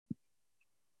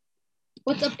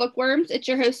What's up, bookworms? It's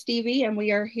your host, Stevie, and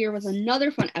we are here with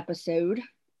another fun episode.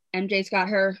 MJ's got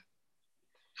her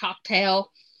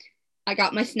cocktail. I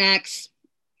got my snacks.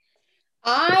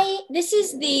 This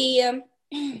is the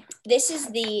this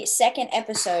is the second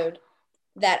episode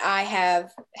that I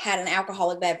have had an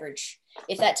alcoholic beverage.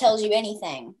 If that tells you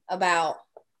anything about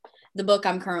the book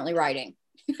I'm currently writing.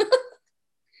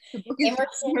 The book is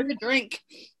for the drink.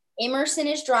 Emerson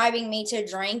is driving me to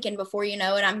drink, and before you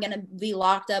know it, I'm going to be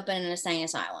locked up in an insane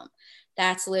asylum.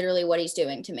 That's literally what he's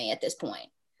doing to me at this point.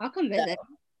 I'll come visit.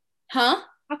 Huh?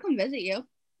 I'll come visit you.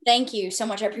 Thank you so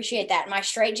much. I appreciate that. My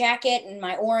straight jacket and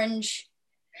my orange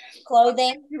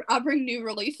clothing. I'll bring new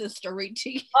releases to read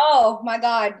to you. Oh my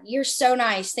God, you're so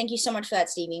nice. Thank you so much for that,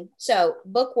 Stevie. So,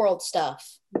 book world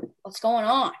stuff. What's going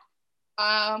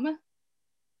on?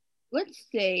 Let's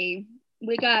see.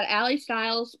 We got Allie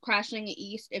Styles crashing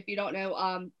east. If you don't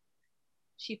know,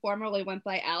 she formerly went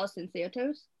by Allison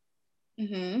Santos.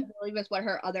 Mm-hmm. I believe that's what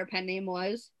her other pen name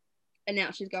was, and now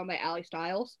she's going by Allie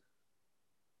Styles.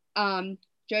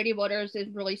 Jodie Waters is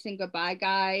releasing Goodbye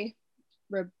Guy.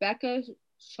 Rebecca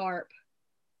Sharp,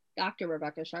 Dr.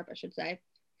 Rebecca Sharp, I should say,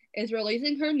 is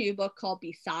releasing her new book called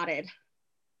Besotted.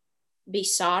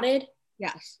 Besotted?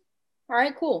 Yes. All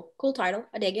right, cool. Cool title.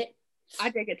 I dig it. I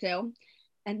dig it too.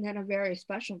 And then a very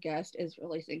special guest is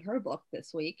releasing her book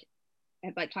this week.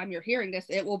 And by the time you're hearing this,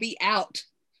 it will be out.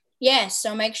 Yes,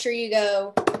 so make sure you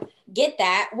go get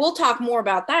that. We'll talk more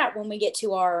about that when we get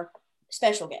to our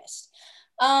special guest.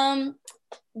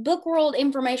 Book world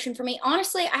information for me.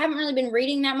 Honestly, I haven't really been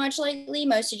reading that much lately,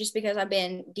 mostly just because I've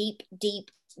been deep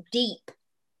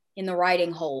in the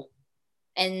writing hole.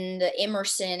 And the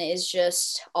Emerson is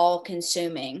just all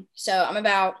consuming. So I'm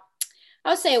about, I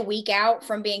would say, a week out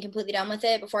from being completely done with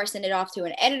it before I send it off to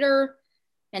an editor.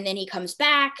 And then he comes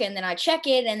back and then I check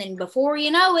it. And then before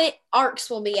you know it, ARCs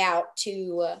will be out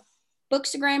to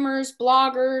bookstagrammers,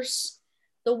 bloggers,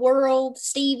 the world.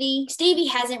 Stevie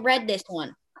hasn't read this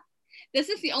one. This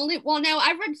is the only, well, no,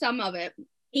 I've read some of it.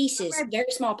 Pieces,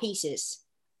 very small pieces.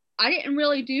 I didn't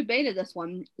really do beta this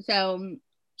one. So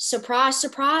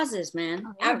surprises, man.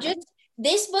 Oh, yeah.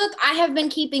 This book I have been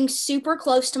keeping super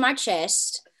close to my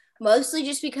chest, mostly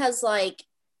just because, like,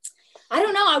 I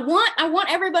don't know, I want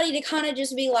everybody to kind of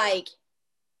just be like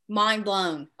mind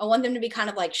blown. I want them to be kind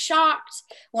of like shocked.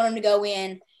 I want them to go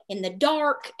in the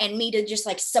dark and me to just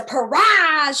like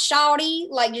surprise shawty,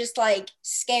 like just like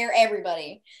scare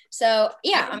everybody. So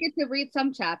yeah, I get to read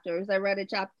some chapters. I read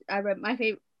my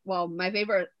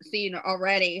favorite scene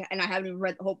already, and I haven't even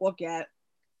read the whole book yet.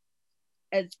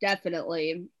 It's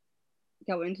definitely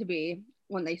going to be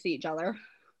when they see each other.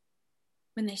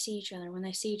 When they see each other.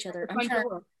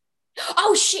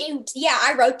 Oh shoot! Yeah,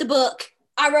 I wrote the book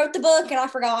and I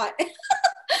forgot.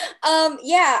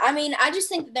 Yeah, I mean, I just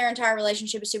think that their entire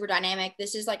relationship is super dynamic.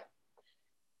 This is like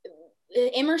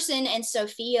Emerson and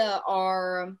Sophia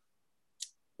are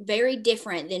very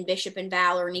different than Bishop and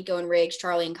Valor, Nico and Riggs,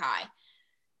 Charlie and Kai.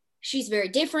 She's very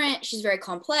different. She's very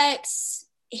complex.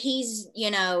 He's,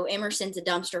 Emerson's a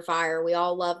dumpster fire. We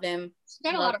all loved him. She's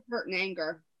got a lot of hurt and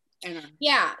anger in her.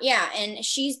 Yeah. And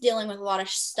she's dealing with a lot of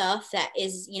stuff that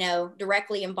is,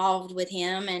 directly involved with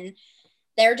him. And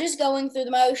they're just going through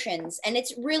the motions. And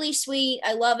it's really sweet.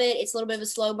 I love it. It's a little bit of a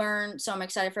slow burn. So I'm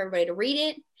excited for everybody to read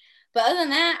it. But other than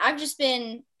that, I've just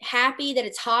been happy that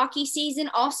it's hockey season.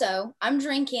 Also, I'm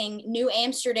drinking New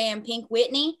Amsterdam Pink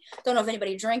Whitney. Don't know if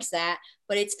anybody drinks that,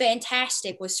 but it's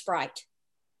fantastic with Sprite.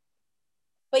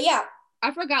 But yeah.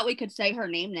 I forgot we could say her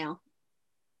name now.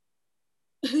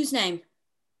 Whose name?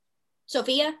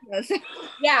 Sophia? Yes.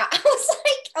 Yeah.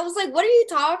 I was like, what are you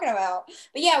talking about?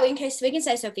 But yeah, we can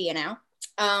say Sophia now.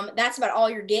 That's about all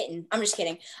you're getting. I'm just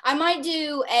kidding. I might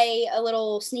do a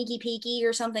little sneaky peeky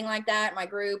or something like that in my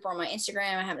group or my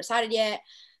Instagram. I haven't decided yet.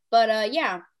 But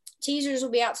yeah, teasers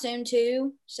will be out soon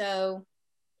too. So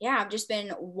yeah, I've just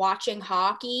been watching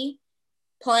hockey,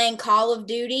 playing Call of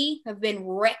Duty. I've been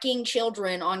wrecking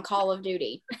children on Call of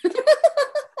Duty.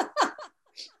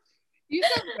 You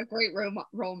sound like a great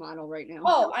role model right now.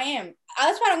 Oh, I am.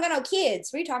 That's why I don't got no kids.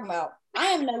 What are you talking about? I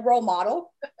am no role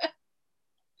model.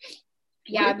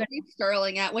 Yeah, I've been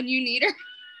Sterling at when you need her.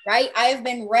 Right? I've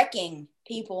been wrecking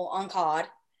people on COD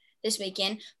this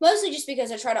weekend, mostly just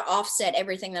because I try to offset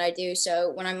everything that I do.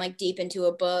 So when I'm like deep into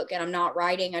a book and I'm not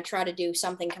writing, I try to do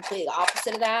something completely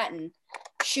opposite of that, and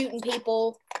shooting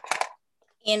people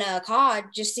in a COD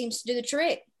just seems to do the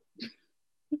trick.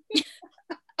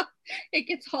 It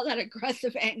gets all that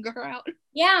aggressive anger out.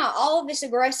 Yeah, all of this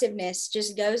aggressiveness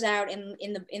just goes out in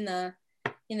the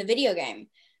video game.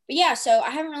 But yeah, so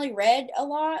I haven't really read a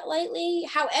lot lately.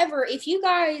 However, if you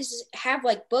guys have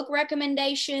like book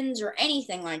recommendations or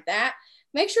anything like that,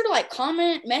 make sure to like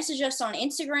comment, message us on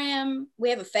Instagram. We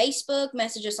have a Facebook,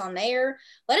 message us on there.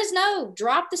 Let us know.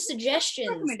 Drop the suggestions.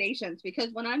 Recommendations, because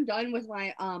when I'm done with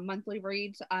my monthly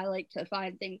reads, I like to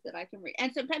find things that I can read.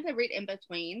 And sometimes I read in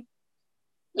between.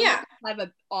 Yeah. I have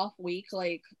an off week,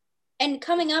 like. And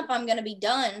coming up, I'm going to be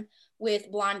done with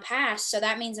Blind Pass. So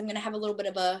that means I'm going to have a little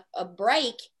bit of a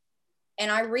break. And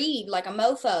I read like a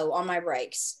mofo on my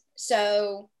breaks.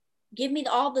 So give me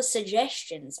all the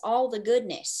suggestions, all the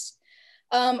goodness.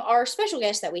 Our special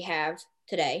guest that we have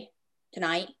tonight,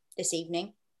 this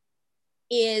evening,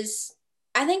 is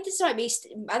I think this might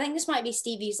be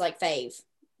Stevie's like fave,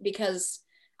 because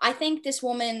I think this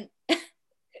woman,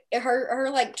 her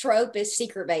like trope is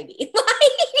secret baby,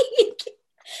 like,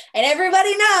 and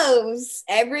everybody knows,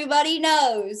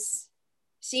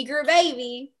 secret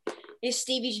baby is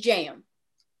Stevie's jam.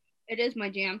 It is my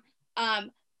jam. Now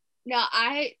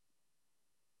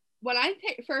when I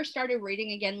first started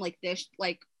reading again, like this,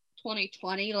 like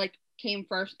 2020, like came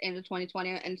first into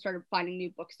 2020 and started finding new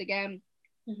books again.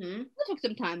 Mm-hmm. I took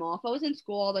some time off. I was in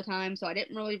school all the time, so I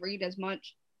didn't really read as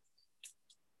much.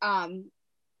 And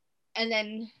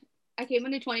then I came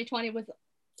into 2020 with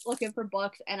looking for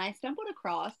books, and I stumbled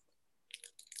across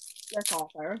this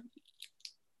author,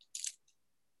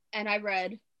 and I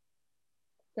read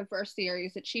the first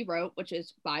series that she wrote, which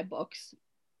is 5 books.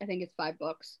 I think it's 5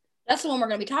 books. That's the one we're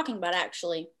going to be talking about,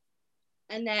 actually.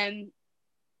 And then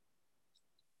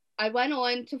I went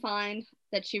on to find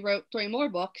that she wrote 3 more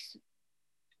books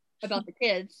about the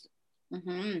kids.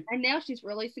 Mm-hmm. And now she's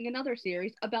releasing another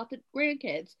series about the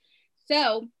grandkids.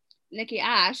 So Nikki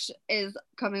Ash is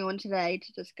coming on today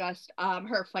to discuss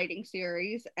her fighting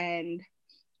series and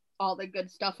all the good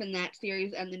stuff in that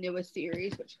series and the newest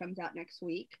series, which comes out next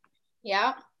week.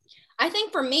 Yeah. I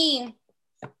think for me,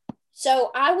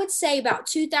 so I would say about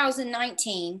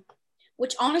 2019,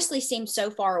 which honestly seems so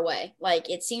far away. Like,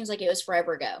 it seems like it was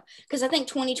forever ago, because I think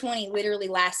 2020 literally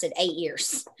lasted 8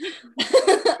 years.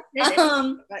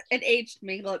 It aged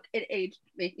me. Look, it aged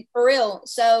me. For real.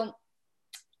 So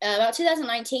about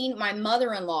 2019, my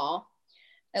mother-in-law,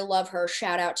 I love her.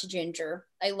 Shout out to Ginger.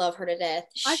 I love her to death.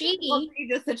 You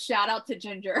just said shout out to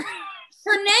Ginger.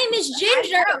 Her name is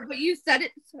Ginger. I know, but you said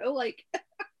it so like.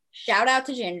 Shout out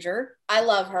to Ginger. I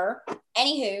love her.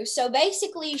 Anywho, so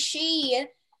basically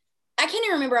I can't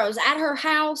even remember. I was at her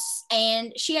house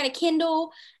and she had a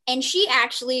Kindle, and she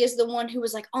actually is the one who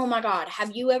was like, oh my God,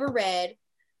 have you ever read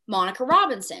Monica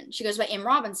Robinson? She goes by M.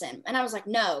 Robinson. And I was like,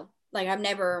 no, like I'm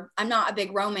not a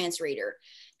big romance reader.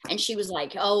 And she was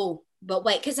like, oh, but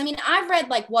wait, because I mean, I've read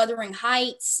like Wuthering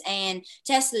Heights and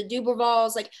Tess of the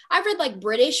Dubervalls. Like, I've read like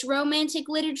British romantic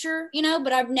literature,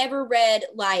 but I've never read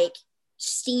like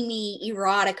steamy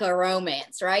erotica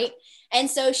romance, right? And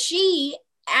so she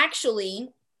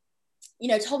actually,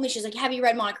 told me, she's like, have you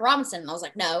read Monica Robinson? And I was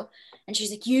like, no. And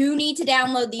she's like, you need to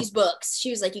download these books.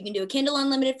 She was like, you can do a Kindle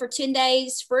Unlimited for 10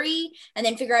 days free and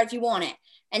then figure out if you want it.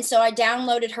 And so I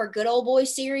downloaded her Good Old Boy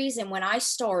series. And when I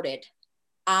started,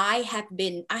 I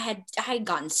had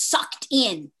gotten sucked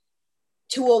in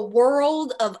to a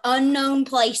world of unknown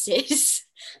places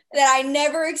that I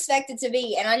never expected to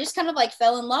be. And I just kind of like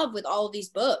fell in love with all of these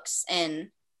books.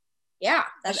 And yeah,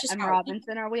 that's just Emma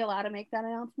Robinson. Are we allowed to make that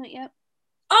announcement yet?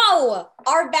 Oh,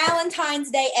 our Valentine's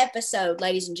Day episode,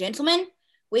 ladies and gentlemen,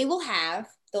 we will have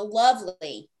the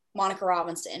lovely Monica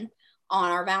Robinson on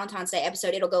our Valentine's Day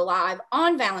episode. It'll go live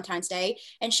on Valentine's Day,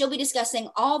 and she'll be discussing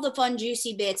all the fun,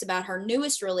 juicy bits about her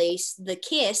newest release, The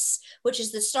Kiss, which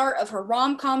is the start of her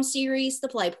rom-com series, The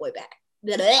Playboy Pack.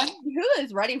 Who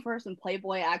is ready for some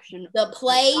Playboy action? The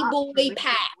Playboy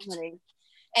Pack.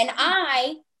 And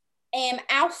I am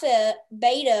alpha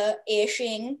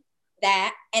beta-ishing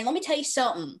that. And let me tell you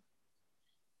something.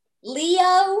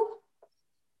 Leo,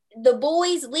 the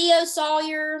boys, Leo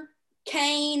Sawyer,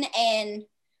 Kane, and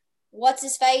what's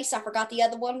his face? I forgot the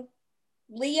other one.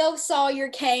 Leo Sawyer,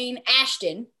 Kane,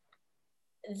 Ashton.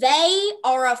 They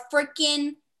are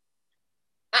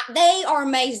they are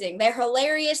amazing. They're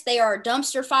hilarious. They are a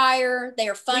dumpster fire. They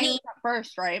are funny.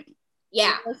 First, right?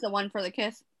 Yeah. That's the one for the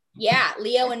kiss. Yeah,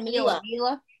 Leo and Mila.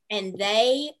 And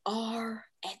they are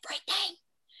everything.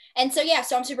 And so, yeah,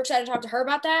 so I'm super excited to talk to her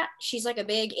about that. She's like a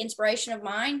big inspiration of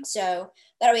mine. So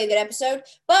that'll be a good episode.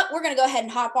 But we're going to go ahead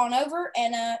and hop on over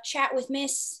and chat with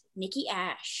Miss Nikki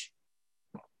Ash.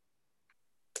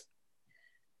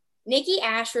 Nikki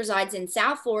Ash resides in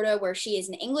South Florida, where she is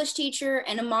an English teacher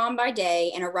and a mom by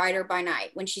day and a writer by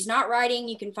night. When she's not writing,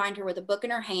 you can find her with a book in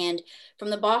her hand. From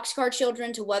the Boxcar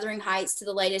Children to Wuthering Heights to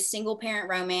the latest single parent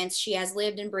romance, she has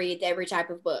lived and breathed every type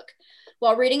of book.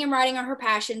 While reading and writing are her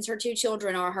passions, her two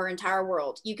children are her entire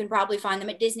world. You can probably find them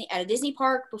at a Disney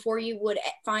park before you would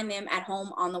find them at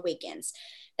home on the weekends.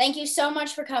 Thank you so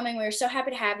much for coming. We're so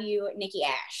happy to have you, Nikki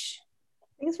Ash.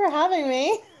 Thanks for having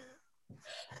me.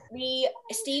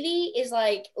 Stevie is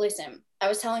like, listen, I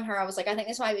was telling her, I was like, I think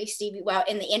this might be Stevie. Well,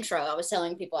 in the intro, I was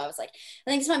telling people, I was like, I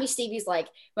think this might be Stevie's like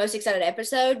most excited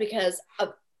episode because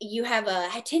you have a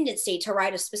tendency to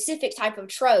write a specific type of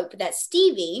trope that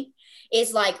Stevie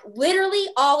is like literally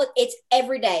it's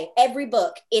every day, every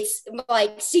book. It's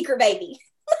like Secret Baby.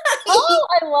 Oh,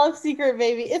 I love Secret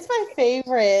Baby. It's my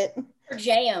favorite.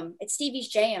 Jam. It's Stevie's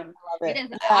jam.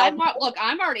 I love it.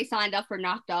 I'm already signed up for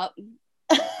Knocked Up.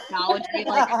 Technology,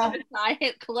 like I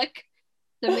hit click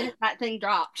the minute that thing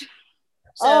dropped.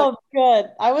 So, good.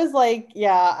 I was like,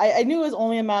 yeah, I knew it was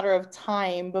only a matter of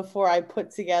time before I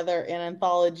put together an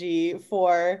anthology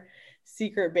for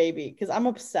Secret Baby because I'm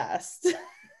obsessed.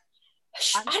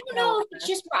 I don't know if it's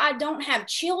just I don't have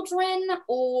children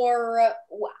or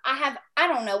I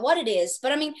don't know what it is,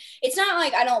 but I mean, it's not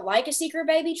like I don't like a Secret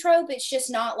Baby trope. It's just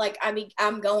not like,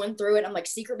 I'm going through it. I'm like,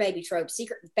 Secret Baby trope,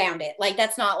 found it. Like,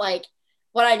 that's not like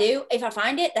what I do. If I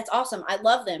find it, that's awesome. I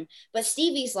love them. But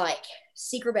Stevie's like,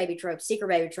 Secret Baby trope, Secret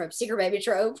Baby trope, Secret Baby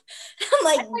trope. I'm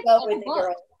like, go with it,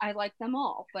 girl. I like them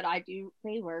all, but I do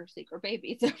favor Secret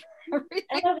Babies. I think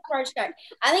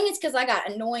it's because I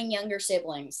got annoying younger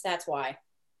siblings. That's why.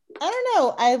 I don't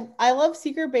know. I love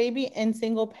Secret Baby and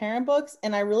single parent books,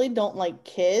 and I really don't like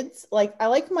kids. Like, I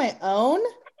like my own.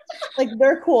 Like,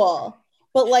 they're cool.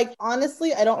 But like,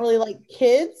 honestly, I don't really like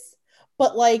kids.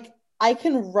 But like, I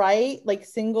can write like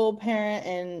single parent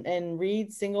and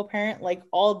read single parent like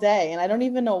all day. And I don't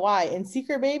even know why. In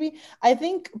Secret Baby, I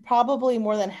think probably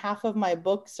more than half of my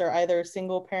books are either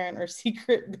single parent or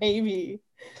Secret Baby.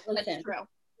 Listen, true.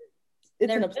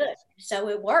 They're good. So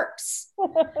it works.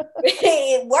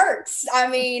 It works. I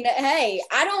mean, hey,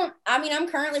 I'm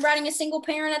currently writing a single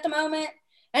parent at the moment.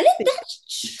 And that's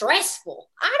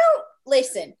stressful.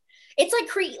 Listen. It's like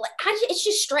it's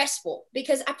just stressful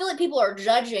because I feel like people are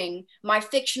judging my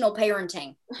fictional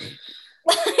parenting.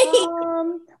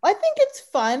 I think it's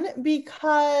fun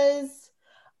because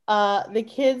the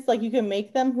kids, like, you can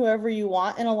make them whoever you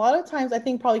want, and a lot of times I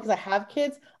think probably because I have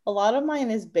kids, a lot of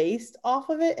mine is based off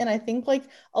of it, and I think like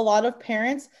a lot of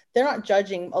parents, they're not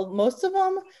judging. Most of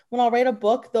them, when I'll write a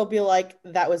book, they'll be like,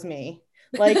 that was me.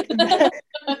 Like, that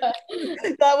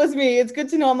was me. It's good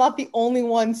to know I'm not the only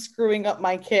one screwing up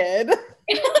my kid.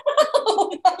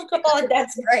 Oh my God,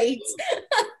 that's great.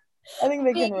 I think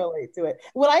they can relate to it.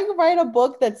 When I write a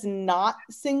book that's not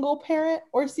single parent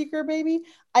or Secret Baby,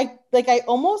 I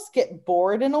almost get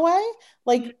bored in a way.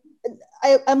 Like,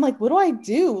 I'm like, what do I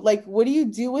do? Like, what do you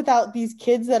do without these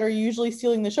kids that are usually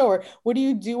stealing the show? Or what do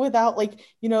you do without, like,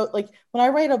 like when I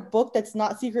write a book that's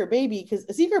not Secret Baby, because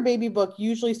a Secret Baby book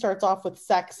usually starts off with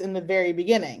sex in the very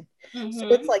beginning. Mm-hmm. So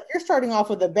it's like you're starting off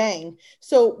with a bang.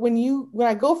 So when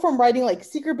I go from writing like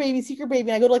Secret Baby,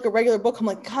 and I go to like a regular book, I'm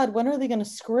like, God, when are they going to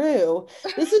screw?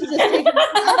 This is just taking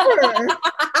forever.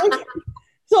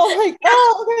 So I'm like,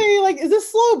 oh, okay, like, is this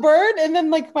slow burn? And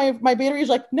then like my battery is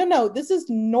like, no, this is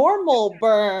normal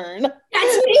burn.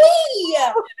 That's me.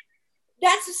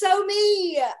 That's so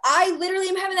me. I literally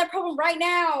am having that problem right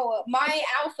now. My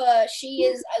alpha,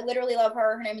 I literally love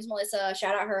her. Her name is Melissa.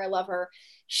 Shout out her. I love her.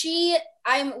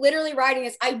 I'm literally writing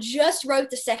this. I just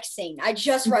wrote the sex scene. I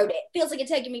just wrote it. Feels like it's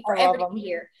taking me forever to be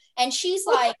here. And she's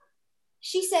like,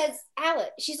 she says,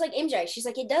 Alex, she's like, MJ, she's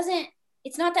like,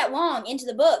 it's not that long into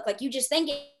the book. Like, you just think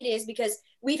it is because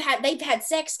they've had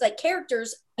sex, like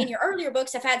characters in your earlier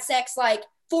books have had sex like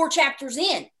 4 chapters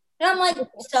in. And I'm like,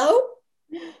 so?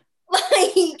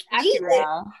 Like,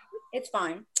 yeah. It's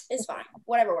fine.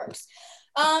 Whatever works.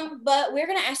 But we're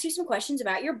going to ask you some questions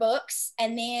about your books.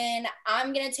 And then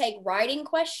I'm going to take writing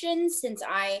questions since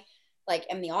I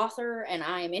am the author and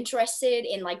I am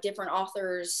interested in like different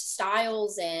authors'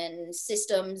 styles and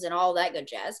systems and all that good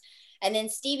jazz. And then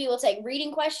Stevie will take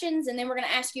reading questions, and then we're going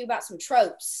to ask you about some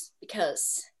tropes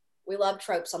because we love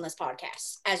tropes on this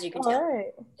podcast, as you can tell. All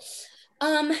right.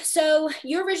 So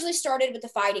you originally started with the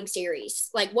fighting series.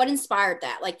 Like, what inspired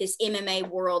that? Like this MMA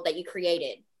world that you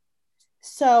created?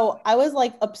 So I was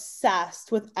like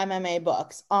obsessed with MMA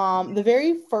books. The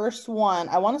very first one,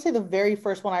 I want to say the very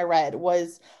first one I read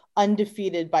was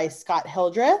Undefeated by Scott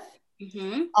Hildreth.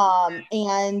 Mm-hmm.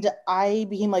 And I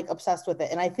became like obsessed with it.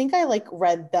 And I think I like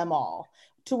read them all.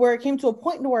 to where it came to a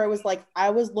point to where it was like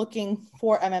I was looking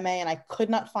for MMA and I could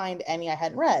not find any I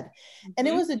hadn't read. Mm-hmm. And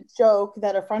it was a joke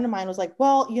that a friend of mine was like,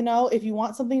 well, you know, if you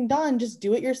want something done, just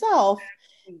do it yourself.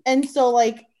 And so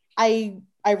like I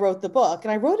wrote the book,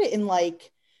 and I wrote it in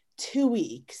like 2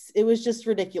 weeks. It was just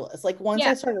ridiculous. Like once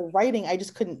I started writing, I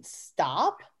just couldn't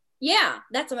stop. Yeah,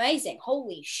 that's amazing.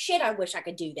 Holy shit, I wish I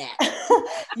could do that.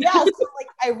 Yeah, so like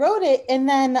I wrote it, and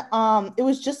then it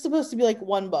was just supposed to be like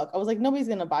one book. I was like, nobody's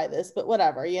gonna buy this, but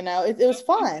whatever, you know, it was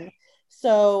fun.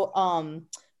 So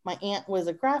my aunt was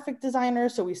a graphic designer,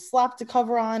 so we slapped a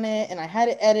cover on it, and I had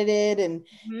it edited,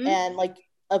 and like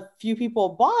a few people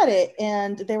bought it,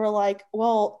 and they were like,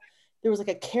 well, there was like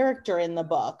a character in the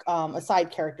book, a side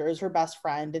character is her best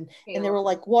friend, and they were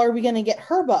like, well, are we gonna get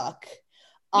her book?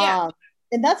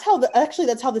 And that's how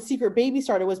the Secret Baby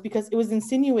started, was because it was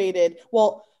insinuated,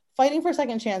 well, Fighting for a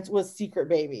Second Chance was Secret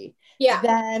Baby. Yeah.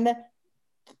 Then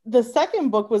the second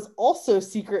book was also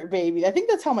Secret Baby. I think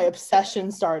that's how my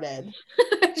obsession started.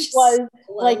 Was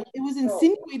like, it was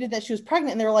insinuated that she was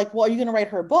pregnant, and they were like, well, are you going to write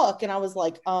her book? And I was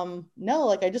like, no,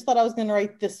 like, I just thought I was going to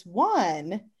write this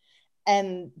one.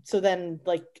 And so then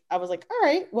like, I was like, all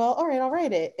right, I'll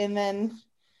write it. And then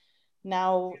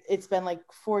now it's been like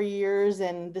 4 years,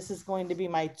 and this is going to be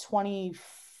my 22nd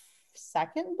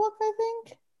book, I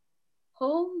think.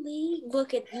 Holy,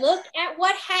 look at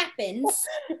what happens.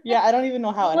 Yeah, I don't even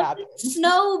know how it happened.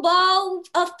 Snowball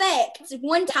effect.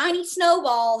 One tiny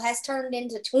snowball has turned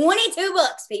into 22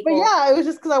 books, people. But yeah, it was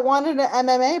just because I wanted an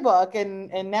MMA book,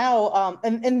 and now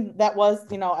and that was,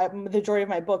 you know, the majority of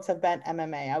my books have been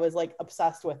MMA. I was like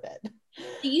obsessed with it.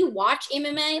 Do you watch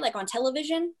MMA like on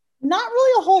television? Not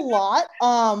really a whole lot,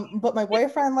 but my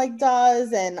boyfriend like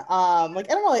does, and like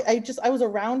I don't know, I was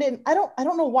around it, and I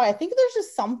don't know why. I think there's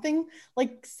just something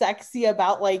like sexy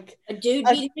about like a dude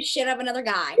beating the shit out of another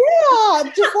guy.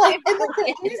 Yeah, just like, and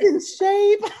like he's in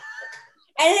shape.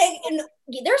 And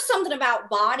there's something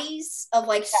about bodies of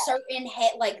like certain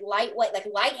like lightweight, like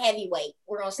light heavyweight.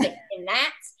 We're gonna stick in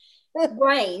that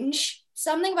range.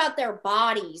 Something about their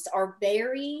bodies are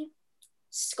very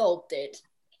sculpted,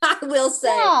 I will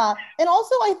say. Yeah. And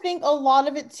also I think a lot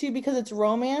of it too, because it's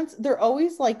romance, they're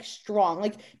always like strong.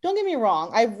 Like, don't get me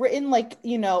wrong, I've written like,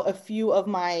 you know, a few of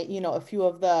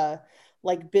the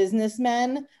like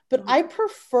businessmen, but I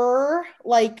prefer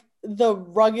like the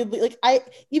ruggedly, like I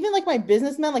even like my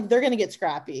businessmen, like they're gonna get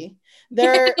scrappy.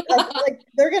 They're like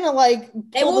they're gonna like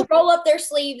they will roll up their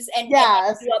sleeves and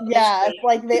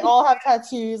like they all have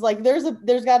tattoos. Like there's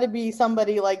got to be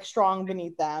somebody like strong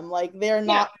beneath them. Like they're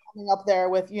not coming up there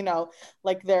with, you know,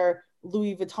 like their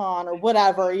Louis Vuitton or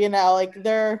whatever, you know, like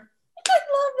they're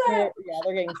that.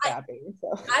 They're getting scrappy.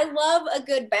 So I love a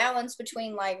good balance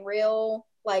between like real,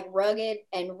 like rugged,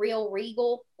 and real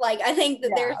regal. Like I think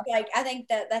that there's like, I think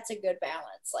that that's a good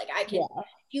balance. Like I can, if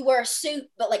you wear a suit,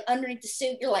 but like underneath the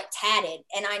suit you're like tatted,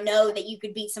 and I know that you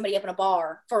could beat somebody up in a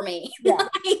bar for me. Yes.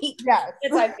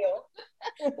 That's how I feel.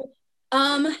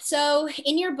 So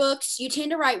in your books, you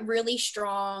tend to write really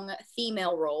strong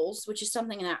female roles, which is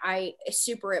something that I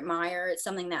super admire. It's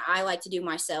something that I like to do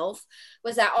myself.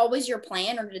 Was that always your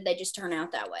plan, or did they just turn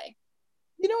out that way?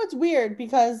 You know, it's weird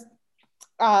because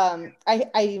I'm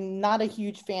not a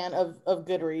huge fan of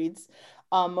Goodreads,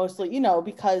 mostly, you know,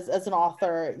 because as an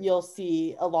author, you'll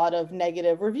see a lot of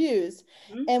negative reviews.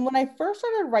 Mm-hmm. And when I first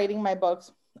started writing my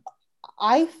books,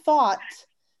 I thought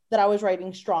that I was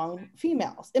writing strong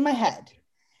females in my head.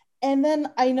 And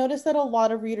then I noticed that a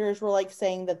lot of readers were like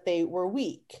saying that they were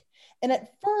weak. And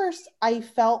at first I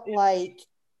felt like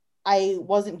I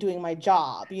wasn't doing my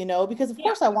job, you know, because of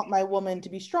course I want my woman to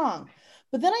be strong.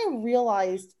 But then I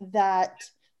realized that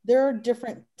there are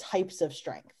different types of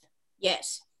strength.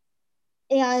 Yes.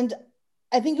 And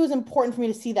I think it was important for me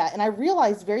to see that. And I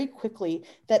realized very quickly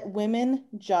that women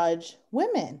judge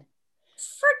women.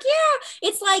 Frick yeah.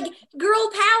 It's like girl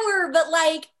power, but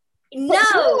like,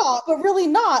 but really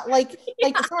not. Like,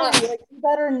 sorry, like you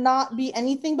better not be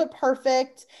anything but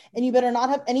perfect, and you better not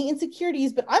have any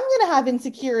insecurities, but I'm going to have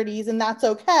insecurities, and that's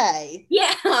okay.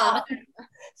 Yeah.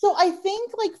 So I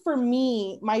think like for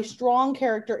me, my strong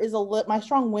character is my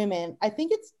strong women. I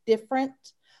think it's different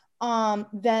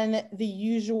than the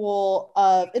usual,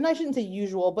 and I shouldn't say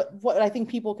usual, but what I think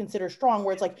people consider strong,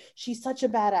 where it's like, she's such a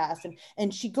badass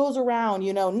and she goes around,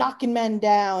 you know, knocking men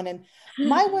down. And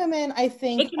my women, I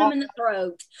think, kicking them in the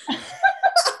throat.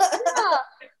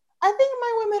 I think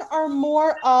my women are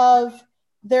more of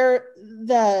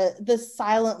the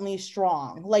silently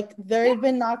strong. Like they've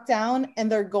been knocked down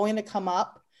and they're going to come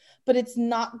up, but it's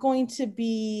not going to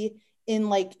be in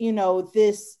like, you know,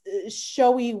 this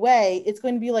showy way. It's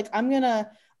going to be like, I'm gonna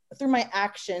through my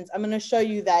actions, I'm going to show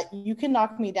you that you can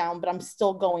knock me down, but I'm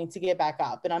still going to get back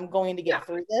up and I'm going to get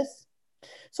through this.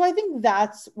 So I think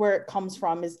that's where it comes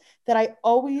from, is that I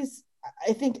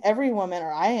think every woman,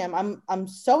 or I'm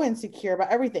so insecure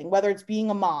about everything, whether it's being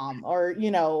a mom or,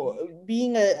 you know,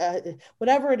 being a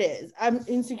whatever it is. I'm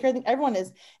insecure. I think everyone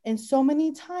is. And so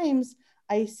many times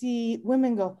I see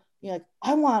women go, you know, like,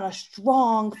 I want a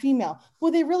strong female.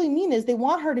 What they really mean is they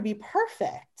want her to be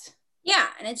perfect. Yeah,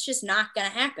 and it's just not going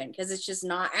to happen because it's just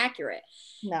not accurate.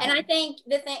 No. And I think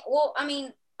well, I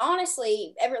mean,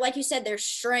 honestly, like you said, there's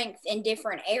strength in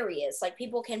different areas. Like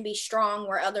people can be strong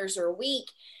where others are weak.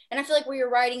 And I feel like when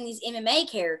you're writing these MMA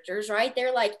characters, right?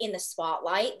 They're like in the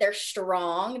spotlight, they're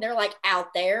strong, they're like out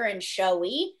there and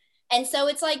showy. And so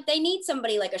it's like they need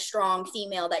somebody like a strong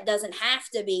female that doesn't have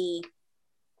to be,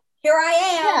 here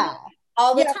I am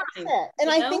all the time. And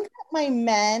I think that my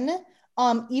men,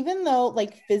 even though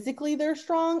like physically they're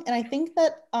strong, and I think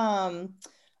that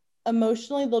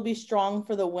emotionally they'll be strong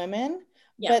for the women,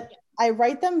 but I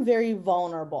write them very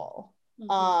vulnerable.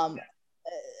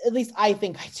 At least I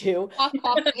think I do.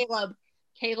 Caleb.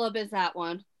 Caleb is that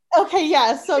one. Okay,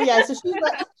 yeah. So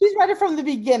she's read it from the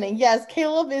beginning. Yes,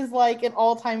 Caleb is like an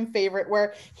all-time favorite,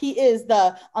 where he is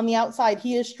on the outside,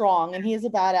 he is strong and he is a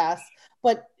badass,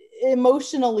 but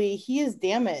emotionally he is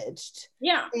damaged.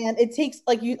 Yeah. And it takes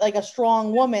like a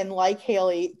strong woman like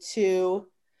Haley to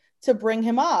bring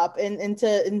him up and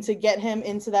to get him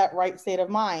into that right state of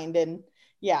mind. And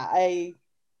yeah, I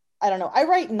don't know. I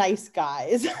write nice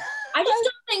guys. I just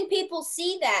don't think people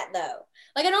see that though.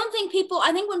 Like,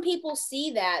 I think when people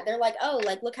see that, they're like, oh,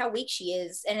 like, look how weak she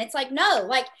is. And it's like, no,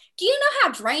 like, do you know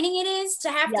how draining it is to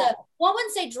have to, well, I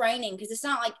wouldn't say draining, because it's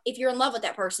not like, if you're in love with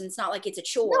that person, it's not like it's a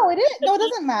chore. No, it is. No, it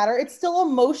doesn't matter. It's still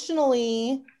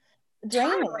emotionally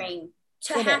draining.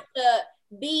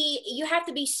 You have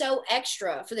to be so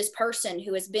extra for this person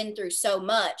who has been through so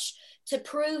much to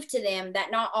prove to them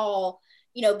that not all,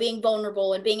 you know, being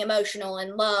vulnerable and being emotional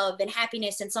and love and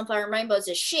happiness and sunflower and rainbows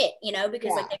is shit, you know,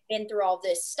 because like they've been through all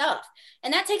this stuff.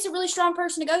 And that takes a really strong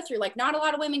person to go through. Like, not a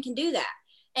lot of women can do that.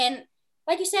 And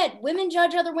like you said, women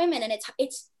judge other women, and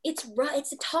it's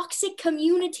a toxic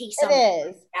community. It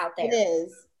is out there. It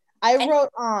is.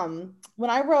 When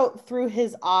I wrote Through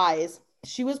His Eyes,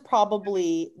 she was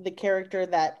probably the character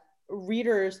that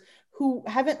readers who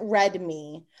haven't read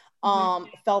me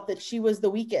felt that she was the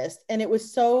weakest. And it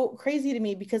was so crazy to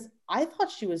me because I thought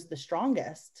she was the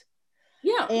strongest.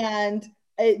 Yeah. And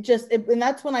and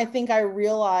that's when I think I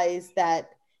realized that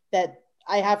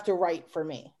I have to write for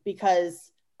me,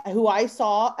 because who I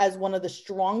saw as one of the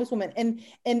strongest women,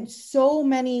 and so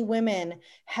many women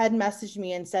had messaged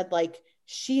me and said, like,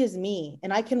 she is me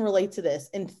and I can relate to this,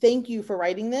 and thank you for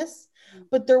writing this.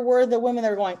 But there were the women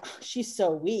that were going, oh, she's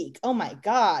so weak, oh my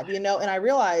God, you know. And I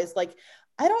realized, like,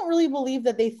 I don't really believe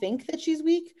that they think that she's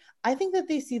weak. I think that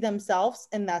they see themselves,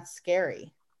 and that's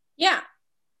scary. Yeah.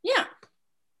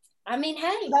 I mean,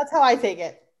 hey, that's how I take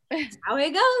it. It's how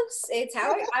it goes. It's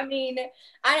how I mean,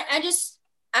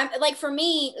 I'm like, for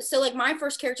me, so like my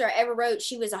first character I ever wrote,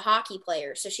 she was a hockey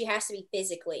player. So she has to be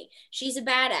physically, she's a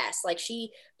badass. Like,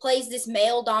 she plays this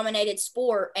male dominated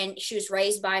sport, and she was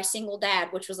raised by a single dad,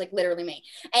 which was like literally me.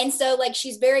 And so like,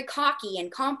 she's very cocky and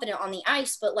confident on the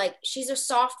ice, but like, she's a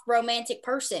soft romantic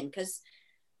person, because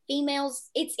females,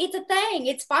 it's a thing.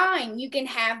 It's fine. You can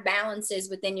have balances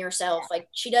within yourself. Like,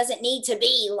 she doesn't need to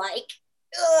be like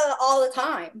all the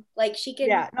time. Like, she can.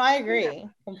 Yeah, no, I agree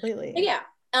completely. But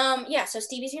so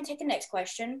Stevie's gonna take the next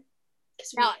question.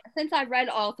 Now, since I've read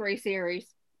all 3 series,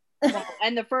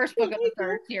 and the first book of the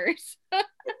 3rd series,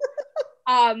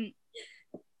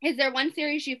 is there one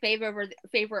series you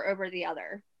favor over the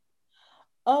other?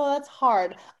 Oh, that's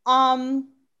hard. Out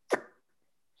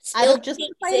of just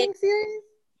the fighting series?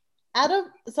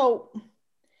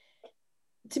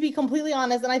 To be completely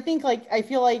honest, and I think, like, I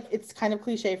feel like it's kind of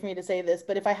cliche for me to say this,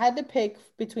 but if I had to pick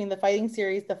between the fighting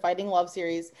series, the Fighting Love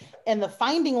series, and the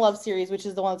Finding Love series, which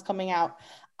is the one that's coming out,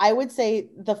 I would say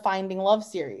the Finding Love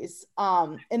series.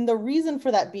 And the reason for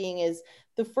that being is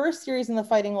the first series in the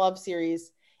Fighting Love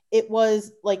series, it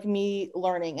was like me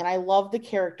learning, and I love the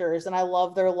characters and I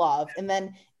love their love. And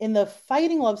then in the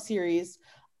Fighting Love series,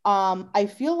 I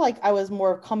feel like I was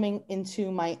more coming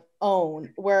into my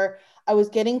own, where I was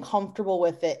getting comfortable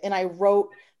with it, and I wrote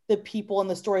the people and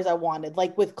the stories I wanted,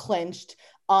 like with Clinched,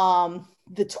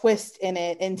 the twist in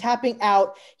it, and Tapping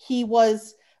Out.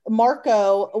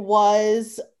 Marco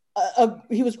was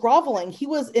he was groveling. He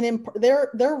was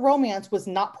their romance was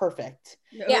not perfect.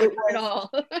 No, it was, at all.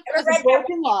 It was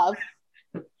broken love.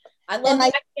 I love the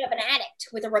idea of an addict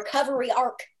with a recovery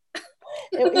arc.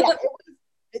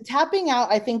 Tapping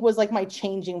Out, I think, was like my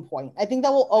changing point. I think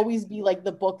that will always be like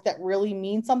the book that really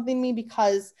means something to me,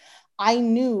 because I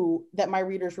knew that my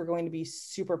readers were going to be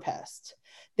super pissed.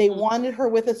 They wanted her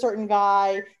with a certain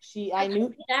guy. I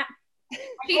knew that.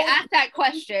 She asked that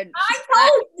question. I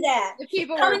told you that. The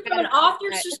people were Coming from an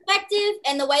author's perspective,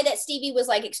 and the way that Stevie was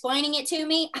like explaining it to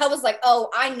me, I was like, oh,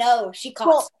 I know she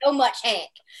caught so much heck.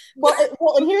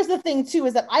 Well, and here's the thing too,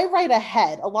 is that I write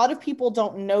ahead. A lot of people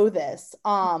don't know this,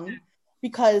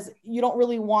 because you don't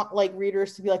really want like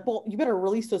readers to be like, well, you better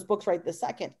release those books right this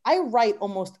second. I write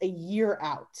almost a year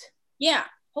out. Yeah.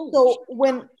 So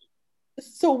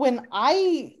when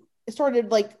I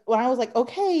started, like, when I was like,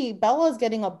 okay, Bella's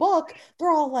getting a book, they're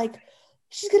all like,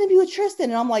 she's gonna be with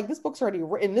Tristan, and I'm like, this book's already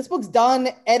written, this book's done,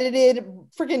 edited,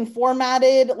 freaking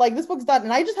formatted, like this book's done.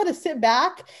 And I just had to sit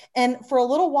back, and for a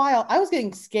little while I was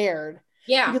getting scared.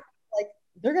 Yeah, because, like,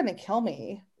 they're gonna kill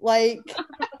me, like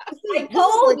I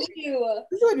told you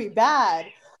this would be bad.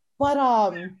 But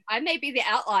I may be the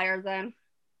outlier then.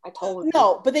 I told you.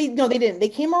 No, but they didn't. They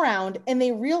came around and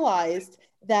they realized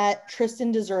that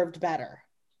Tristan deserved better.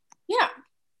 Yeah,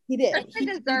 he did. Tristan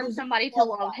deserved somebody to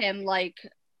love him like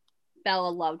Bella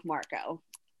loved Marco.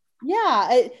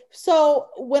 Yeah. So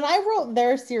when I wrote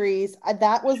their series,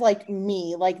 that was like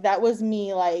me. Like, that was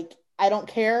me. Like, I don't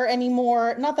care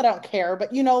anymore. Not that I don't care,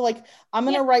 but like, I'm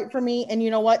going to write for me. And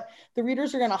you know what? The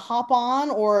readers are going to hop on,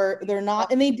 or they're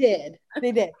not. And they did.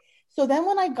 They did. So then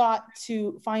when I got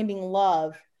to Finding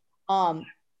Love,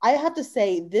 I have to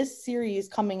say, this series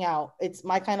coming out, it's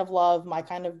My Kind of Love, My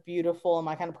Kind of Beautiful, and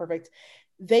My Kind of Perfect.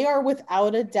 They are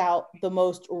without a doubt the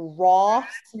most raw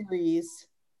series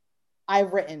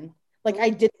I've written. Like, I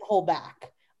didn't hold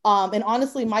back. And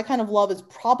honestly, My Kind of Love is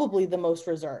probably the most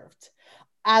reserved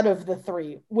out of the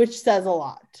three, which says a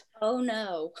lot. Oh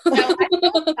no.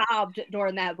 I sobbed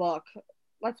during that book.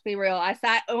 Let's be real. I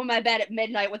sat on my bed at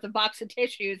midnight with a box of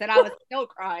tissues and I was still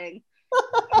crying.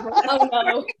 Oh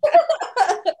no.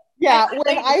 Yeah,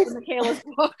 when Michaela's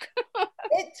book.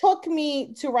 It took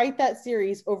me to write that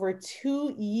series over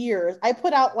 2 years. I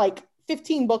put out like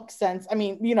 15 books since. I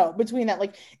mean, between that,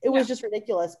 like, it was just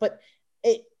ridiculous. But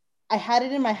I had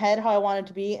it in my head how I wanted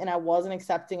to be, and I wasn't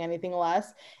accepting anything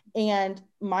less. And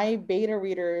my beta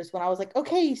readers, when I was like,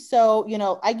 okay, so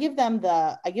I give them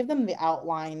the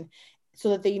outline so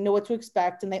that they know what to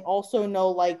expect, and they also know,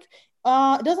 like,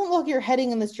 it doesn't look like you're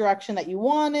heading in this direction that you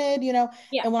wanted, Yeah.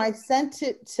 And when I sent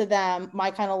it to them, My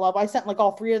Kind of Love, I sent like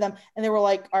all three of them, and they were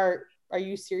like, are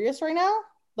you serious right now?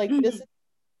 Like, this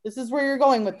is where you're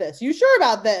going with this? You sure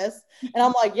about this? And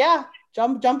I'm like, yeah,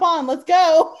 jump on, let's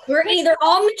go. We're either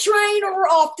on the train or we're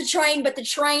off the train, but the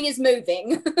train is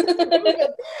moving.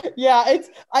 Yeah,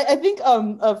 I think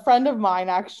a friend of mine,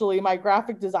 actually, my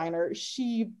graphic designer,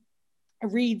 she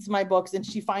reads my books and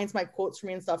she finds my quotes for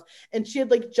me and stuff, and she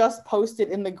had like just posted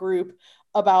in the group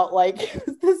about like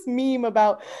this meme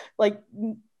about like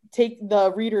take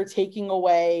the reader taking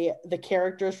away the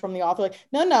characters from the author. Like,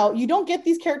 no, you don't get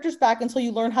these characters back until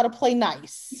you learn how to play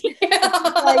nice.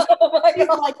 Like,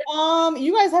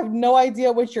 you guys have no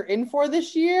idea what you're in for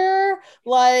this year.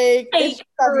 Like, it's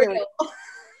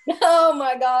oh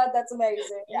my god, that's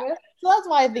amazing. Yeah. So that's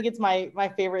why I think it's my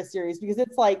favorite series, because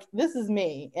it's like, this is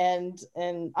me, and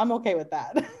I'm okay with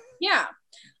that. Yeah,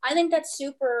 I think that's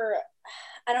super.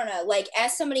 I don't know, like,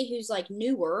 as somebody who's like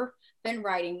newer, been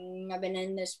writing, I've been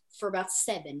in this for about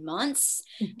 7 months,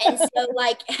 and so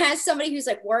like, as somebody who's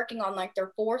like working on like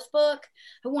their 4th book,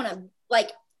 I want to,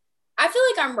 like, I feel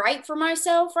like I'm right for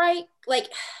myself, right? Like,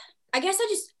 I guess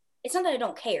it's not that I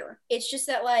don't care, it's just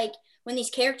that, like, when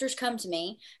these characters come to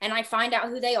me and I find out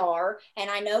who they are and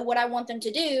I know what I want them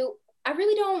to do,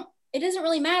 it doesn't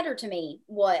really matter to me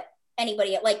what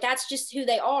anybody, like, that's just who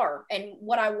they are and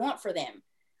what I want for them.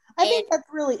 I think that's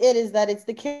really it, is that it's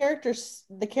the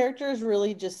characters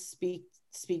really just speak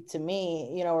to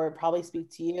me, or probably speak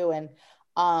to you. And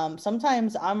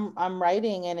sometimes I'm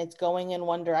writing and it's going in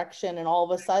one direction, and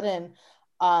all of a sudden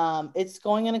it's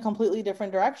going in a completely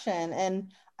different direction,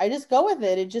 and I just go with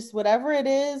it. It just, whatever it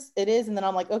is. And then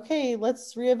I'm like, okay,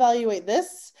 let's reevaluate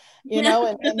this, and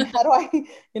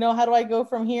how do I go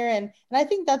from here? And I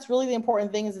think that's really the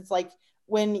important thing, is it's like,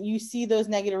 when you see those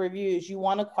negative reviews, you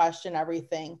want to question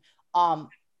everything.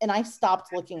 And I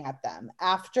stopped looking at them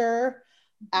after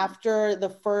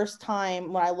the first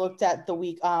time when I looked at the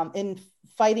week, in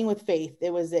Fighting with Faith.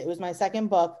 It was my 2nd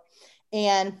book.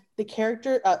 And the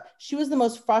character, she was the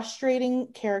most frustrating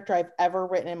character I've ever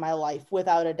written in my life,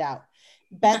 without a doubt.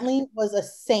 Bentley was a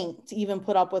saint to even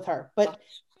put up with her. But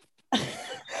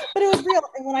But it was real.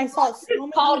 And when I saw so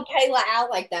many called Kayla out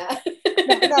like that.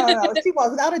 no, she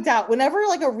was, without a doubt. Whenever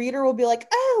like a reader will be like,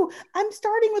 oh, I'm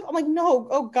starting with, I'm like, no,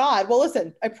 oh God. Well,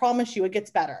 listen, I promise you it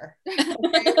gets better.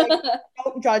 Okay? Like,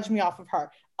 don't judge me off of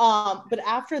her. But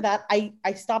after that,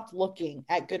 I stopped looking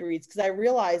at Goodreads because I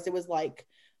realized it was like,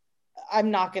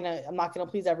 I'm not gonna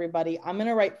please everybody. I'm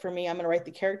gonna write for me. I'm gonna write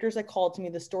the characters that called to me,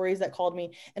 the stories that called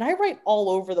me, and I write all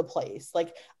over the place.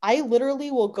 Like I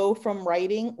literally will go from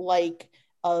writing like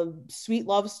a sweet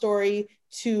love story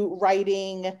to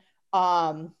writing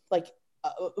like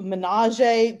a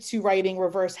menage, to writing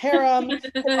reverse harem,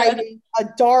 to writing a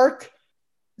dark,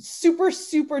 super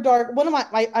dark. One of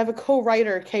I have a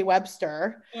co-writer, Kay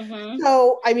Webster.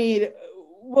 So I mean,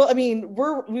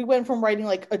 we went from writing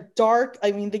like a dark,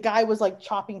 I mean, the guy was like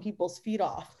chopping people's feet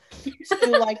off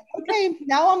to like, okay,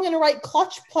 now I'm going to write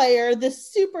Clutch Player,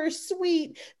 this super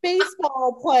sweet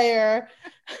baseball player.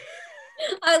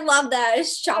 I love that.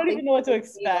 It's chopping. I don't even know what to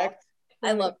expect.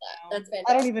 I love that. That's fantastic.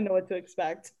 I don't even know what to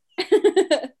expect.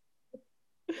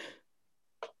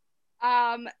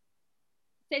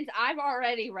 Since I've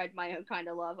already read My Own Kind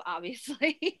of Love,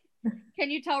 obviously, can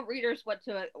you tell readers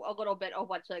a little bit of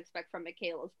what to expect from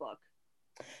Michaela's book?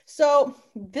 So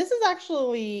this is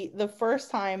actually the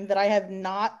first time that I have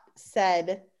not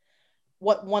said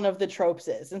what one of the tropes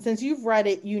is. And since you've read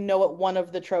it, you know what one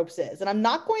of the tropes is. And I'm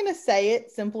not going to say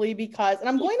it simply because, and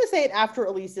I'm going to say it after it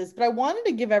releases, but I wanted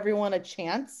to give everyone a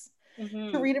chance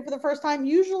to read it for the first time.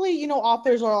 Usually, you know,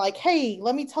 authors are like, hey,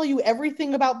 let me tell you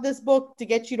everything about this book to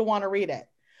get you to want to read it.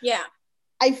 Yeah.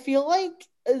 I feel like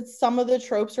some of the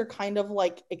tropes are kind of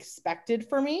like expected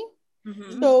for me.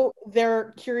 So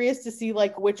they're curious to see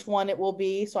like which one it will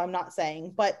be. So I'm not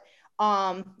saying, but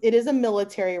it is a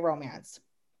military romance.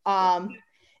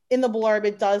 In the blurb,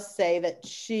 it does say that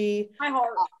she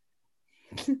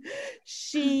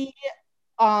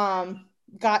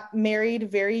got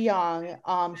married very young.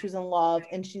 She was in love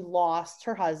and she lost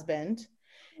her husband.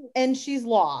 And she's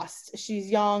lost. She's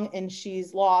young and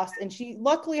she's lost. And she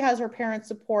luckily has her parents'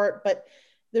 support, but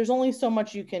there's only so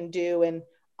much you can do. And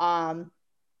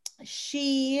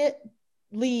she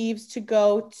leaves to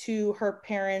go to her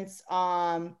parents'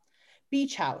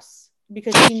 beach house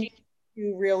because she needs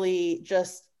to really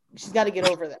she's got to get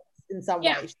over this in some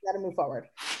way. She's got to move forward.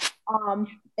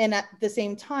 And at the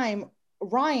same time,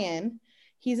 Ryan,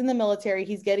 he's in the military.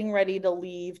 He's getting ready to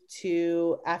leave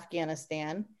to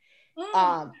Afghanistan.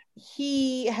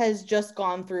 He has just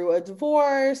gone through a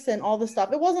divorce and all this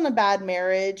stuff. It wasn't a bad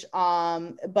marriage,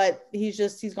 but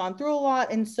he's gone through a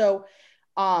lot. And so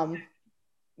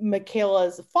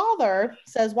Michaela's father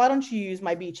says, why don't you use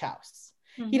my beach house?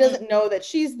 He doesn't know that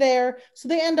she's there. So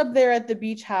they end up there at the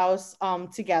beach house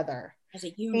together. As a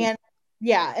unit.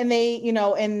 And they, you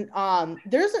know, and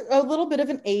there's a little bit of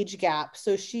an age gap.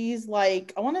 So she's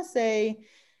like, I want to say,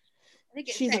 I think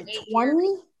she's like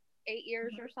 20. 8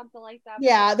 years or something like that.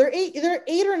 Yeah, they're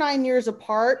 8 or 9 years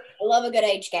apart. I love a good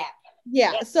age gap.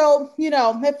 Yeah. So, you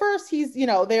know, at first he's, you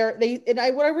know, what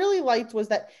I really liked was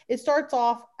that it starts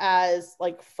off as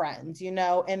like friends, you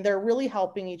know, and they're really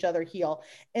helping each other heal.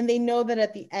 And they know that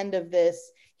at the end of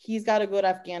this, he's got to go to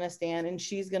Afghanistan and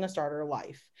she's going to start her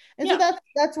life. And so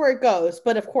that's where it goes.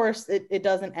 But of course it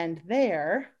doesn't end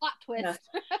there. Plot twist.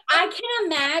 I can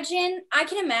imagine I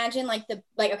can't imagine,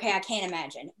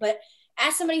 but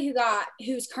as somebody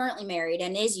who's currently married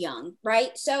and is young,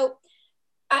 right? So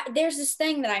there's this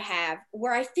thing that I have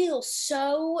where I feel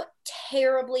so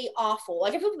terribly awful.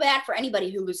 Like I feel bad for anybody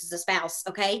who loses a spouse.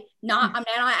 Okay. I'm not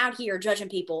out here judging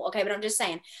people. Okay. But I'm just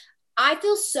saying, I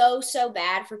feel so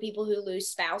bad for people who lose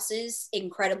spouses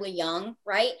incredibly young,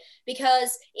 right?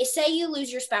 Because say you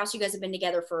lose your spouse, you guys have been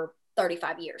together for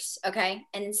 35 years, okay?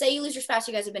 And then say you lose your spouse,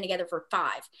 you guys have been together for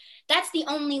 5. That's the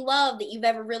only love that you've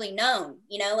ever really known,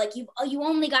 you know? Like you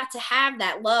only got to have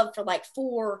that love for like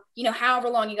 4, you know, however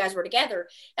long you guys were together.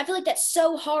 I feel like that's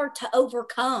so hard to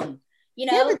overcome, you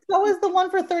know? Yeah, but so is the one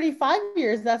for 35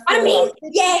 years. That's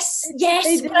yes.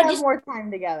 They did have more time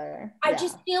together. I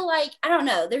just feel like, I don't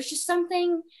know, there's just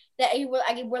something that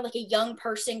where like a young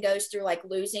person goes through like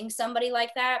losing somebody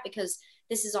like that, because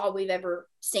this is all we've ever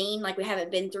seen. Like we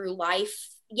haven't been through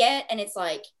life yet. And it's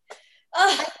like,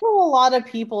 I kill a lot of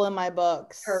people in my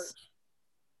books.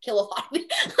 Kill a lot of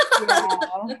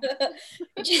people.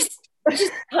 just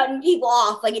cutting people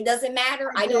off. Like it doesn't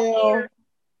matter. I don't care.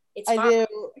 It's fine. I do.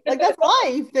 Like that's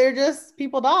life. They're just,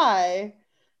 people die.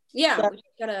 Yeah. So. We just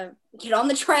gotta get on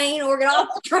the train or get off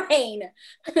the train.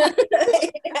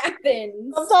 It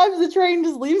happens. Sometimes the train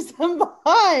just leaves them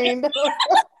behind.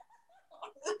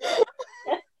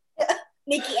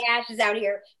 Nikki Ash is out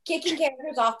here kicking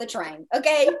characters off the train.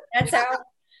 Okay, that's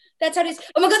That's how it is.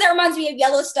 Oh my God, that reminds me of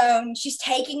Yellowstone. She's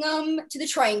taking them to the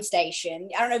train station.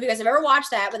 I don't know if you guys have ever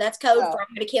watched that, but that's code for I'm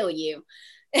going to kill you.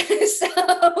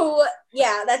 So,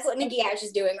 yeah, that's what Nikki Ash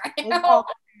is doing right now.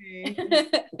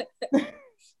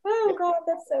 Oh God,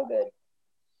 that's so good.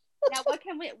 Now, what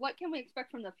can we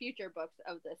expect from the future books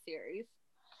of this series?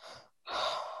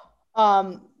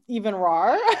 Even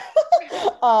rawer.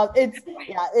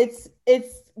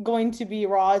 It's going to be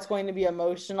raw. It's going to be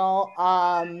emotional.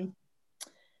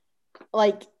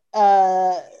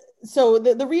 So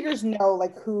the readers know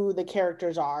like who the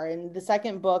characters are. In the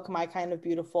second book, My Kind of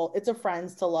Beautiful, it's a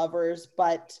friends to lovers,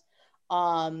 but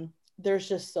there's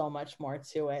just so much more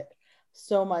to it.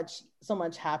 So much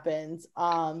happens.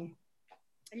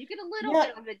 And you get a little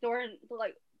bit of it during the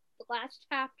last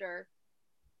chapter.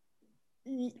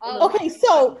 Okay,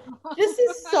 so this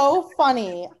is so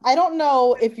funny. I don't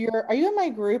know if are you in my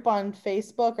group on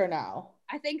Facebook or no?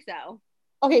 I think so.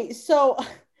 Okay, so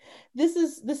this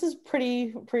is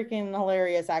pretty freaking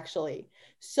hilarious actually.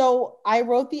 So I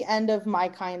wrote the end of My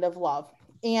Kind of Love,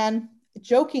 and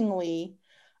jokingly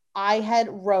I had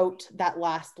wrote that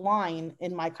last line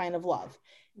in My Kind of Love.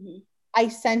 Mm-hmm. I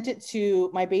sent it to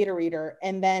my beta reader,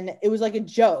 and then it was like a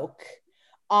joke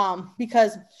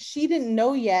because she didn't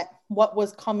know yet what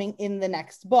was coming in the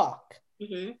next book.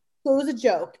 Mm-hmm. So it was a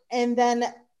joke. And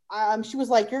then she was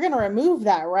like, "You're going to remove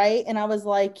that, right?" And I was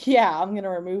like, "Yeah, I'm going to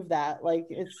remove that." Like,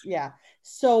 yeah.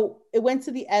 So it went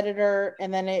to the editor,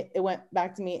 and then it went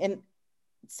back to me. And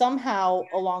somehow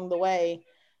along the way,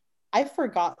 I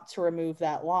forgot to remove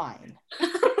that line.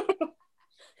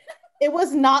 It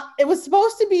was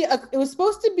supposed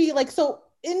to be like, so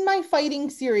in my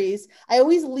fighting series, I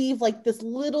always leave like this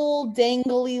little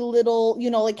dangly little,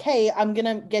 like, hey, I'm going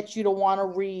to get you to want to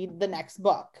read the next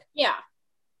book. Yeah.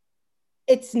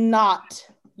 It's not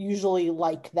usually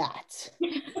like that.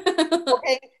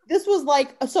 Okay. This was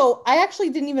like, so I actually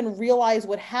didn't even realize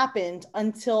what happened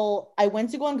until I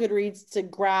went to go on Goodreads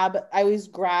I always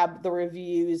grab the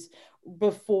reviews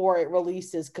before it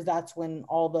releases, because that's when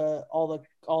all the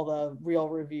real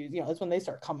reviews, that's when they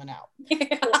start coming out. So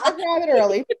I grab it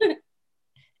early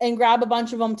and grab a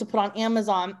bunch of them to put on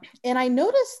Amazon. And I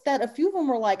noticed that a few of them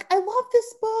were like, "I love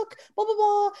this book, blah, blah,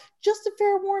 blah. Just a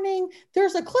fair warning,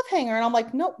 there's a cliffhanger." And I'm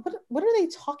like, "No, what are they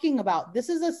talking about? This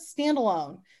is a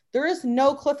standalone. There is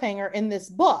no cliffhanger in this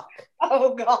book."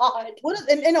 Oh God.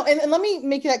 And let me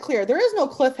make that clear. There is no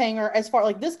cliffhanger as far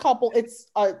like this couple. It's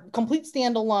a complete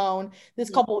standalone. This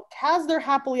couple has their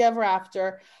happily ever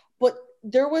after, but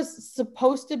there was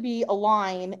supposed to be a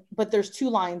line, but there's two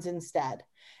lines instead.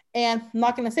 And I'm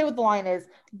not going to say what the line is,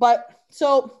 but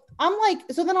so I'm like,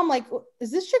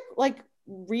 is this chick like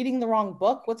reading the wrong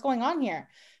book? What's going on here?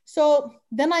 So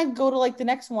then I go to like the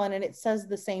next one and it says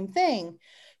the same thing.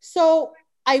 So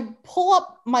I pull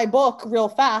up my book real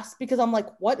fast because I'm like,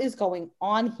 what is going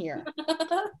on here?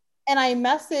 And I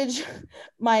message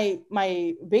my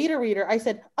beta reader. I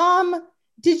said,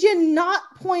 did you not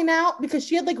point out, because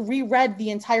she had like reread the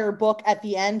entire book at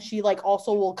the end. She like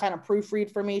also will kind of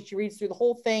proofread for me. She reads through the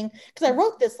whole thing, because I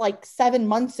wrote this like 7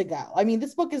 months ago. I mean,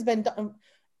 this book has been done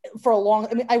for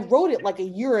I wrote it like a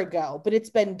year ago, but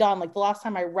it's been done. Like the last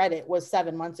time I read it was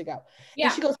 7 months ago. Yeah.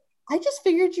 And she goes, "I just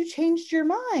figured you changed your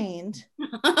mind."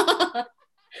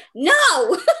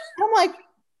 No. I'm like,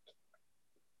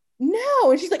 "No."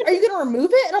 And she's like, "Are you going to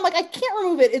remove it?" And I'm like, "I can't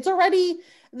remove it. It's already,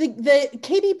 the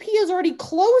KDP has already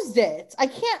closed it. I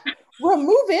can't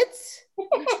remove it."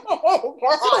 Oh,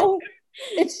 God. So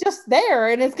it's just there,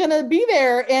 and it's going to be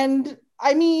there. And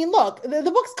I mean, look,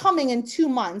 the book's coming in 2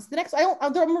 months.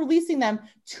 I'm releasing them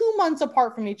 2 months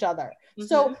apart from each other. Mm-hmm.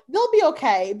 So they'll be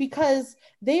okay, because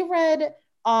they read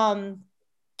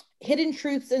Hidden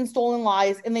Truths and Stolen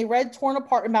Lies, and they read Torn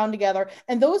Apart and Bound Together,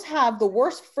 and those have the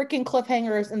worst freaking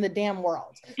cliffhangers in the damn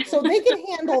world. So they can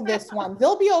handle this one.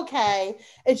 They'll be okay.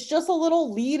 It's just a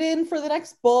little lead in for the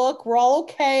next book. We're all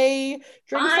okay.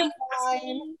 Drink some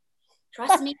wine.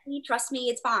 Trust me,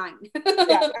 it's fine.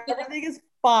 Yeah, everything is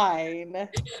fine.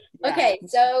 Yeah. Okay,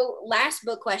 so last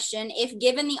book question. If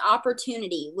given the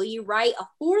opportunity, will you write a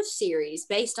 4th series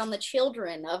based on the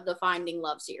children of the Finding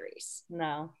Love series?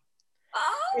 No.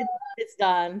 Oh. It's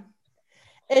done.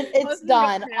 It's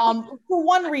done. For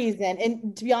one reason,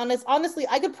 and to be honestly,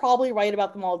 I could probably write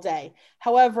about them all day.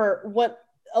 However, what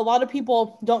a lot of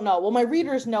people don't know, well, my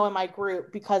readers know in my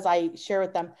group, because I share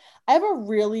with them, I have a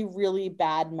really, really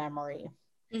bad memory.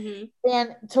 Mm-hmm.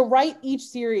 And to write each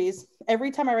series, every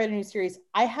time I write a new series,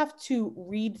 I have to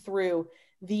read through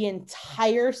the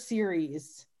entire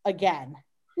series again.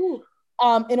 Ooh.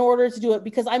 in order to do it,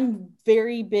 because I'm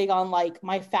very big on like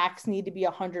my facts need to be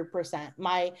 100%.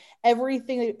 My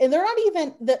everything, and they're not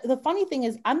even the funny thing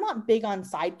is I'm not big on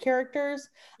side characters.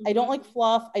 I don't like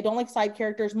fluff. I don't like side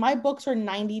characters. My books are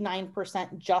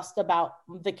 99% just about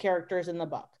the characters in the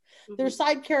book. They're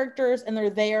side characters and they're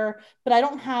there, but I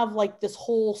don't have like this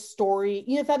whole story,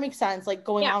 you know, if that makes sense, like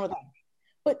going on with them.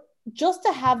 But just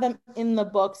to have them in the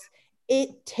books,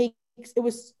 I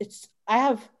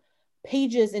have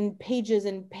pages and pages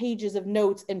and pages of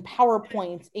notes and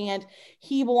PowerPoints, and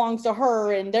he belongs to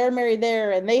her and they're married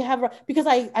there and they have, because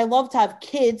I love to have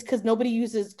kids because nobody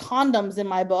uses condoms in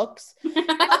my books.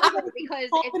 Because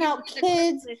talking out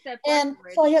kids, and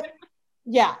so I have,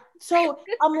 yeah. So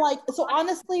I'm like, so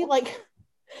honestly, like,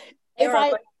 if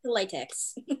I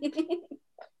latex.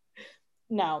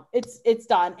 No, it's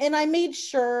done. And I made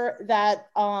sure that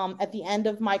at the end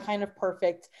of my Kind of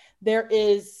Perfect, there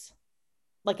is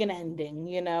like an ending,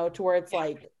 you know, to where it's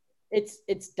like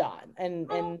it's done.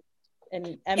 And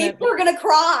Emma, we're gonna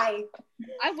cry.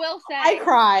 I will say I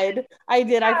cried. I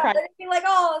did. I cried. Be like,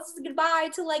 oh, this is goodbye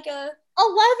to like 11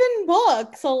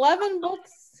 books. 11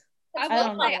 books. I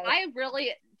will say I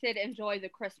really did enjoy the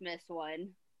Christmas one,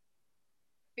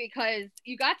 because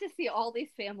you got to see all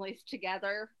these families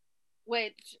together,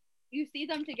 which you see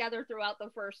them together throughout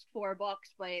the first 4 books,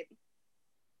 but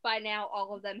by now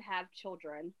all of them have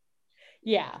children.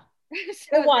 Yeah.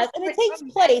 So it was, and it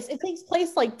takes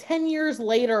place like 10 years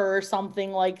later or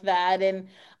something like that. And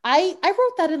I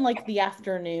wrote that in like the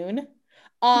afternoon.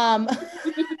 It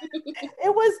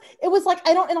was like,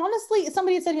 I don't, and honestly,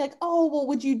 somebody said to me like, oh, well,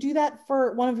 would you do that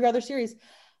for one of your other series?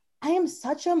 I am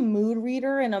such a mood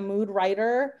reader and a mood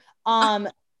writer. The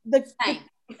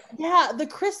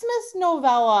Christmas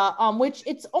novella, which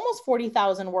it's almost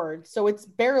 40,000 words, so it's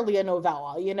barely a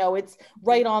novella, you know, it's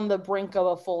right on the brink of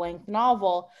a full-length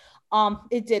novel.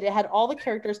 It had all the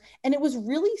characters, and it was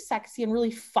really sexy and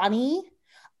really funny.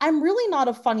 I'm really not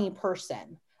a funny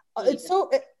person. It's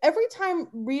so, every time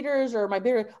readers or my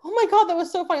bigger, oh my God, that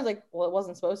was so funny. It's like, well, it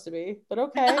wasn't supposed to be, but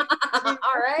okay. All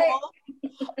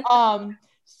right.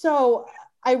 So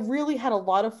I really had a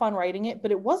lot of fun writing it,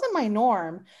 but it wasn't my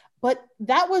norm. But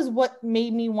that was what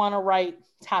made me want to write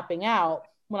Tapping Out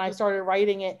when I started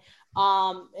writing it,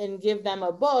 and give them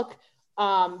a book.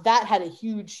 That had a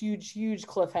huge, huge, huge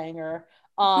cliffhanger.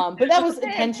 But that was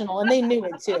intentional, and they knew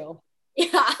it too.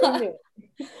 Yeah. They knew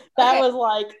it. That was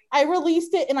like, I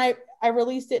released it and I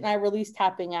released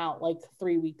Tapping Out like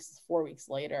 4 weeks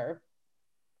later.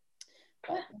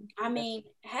 But, I mean,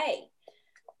 hey,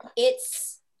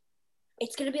 it's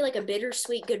gonna be like a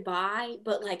bittersweet goodbye,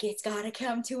 but like it's gotta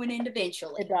come to an end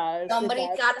eventually. It does.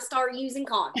 Somebody's gotta start using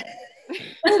condoms.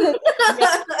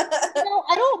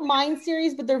 I don't mind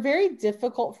series, but they're very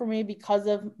difficult for me because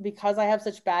I have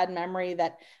such bad memory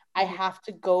that I have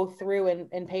to go through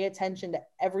and pay attention to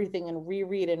everything and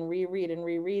reread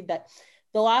that.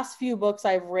 The last few books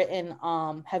I've written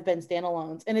have been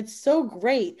standalones, and it's so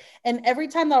great. And every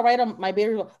time that I write them, my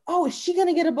baby goes, oh, is she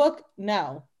gonna get a book?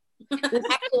 No.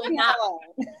 Absolutely not.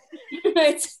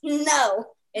 This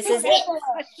is it.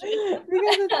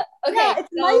 It's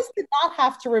nice to not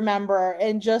have to remember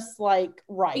and just like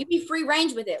write. You be free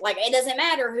range with it. Like, it doesn't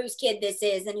matter whose kid this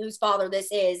is and whose father this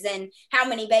is and how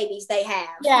many babies they have.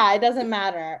 Yeah, it doesn't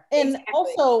matter. And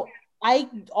also,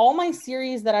 all my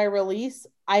series that I release,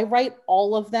 I write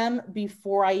all of them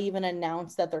before I even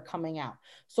announce that they're coming out.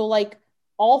 So like,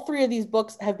 all 3 of these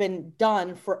books have been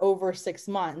done for over 6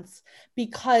 months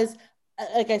because,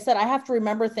 like I said, I have to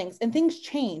remember things, and things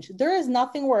change. There is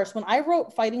nothing worse. When I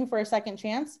wrote Fighting for a Second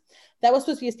Chance, that was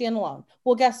supposed to be a standalone.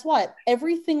 Well, guess what?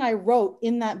 Everything I wrote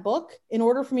in that book, in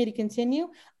order for me to continue,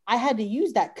 I had to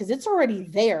use that because it's already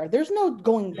there. There's no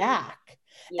going back.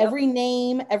 Yep. Every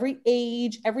name, every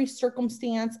age, every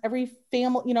circumstance, every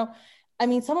family, you know, I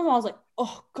mean, some of them I was like,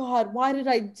 oh God, why did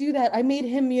I do that? I made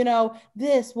him, you know,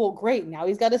 this. Well, great. Now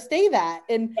he's got to stay that.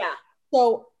 And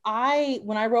so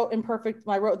when I wrote the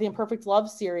Imperfect Love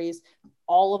series,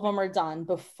 all of them are done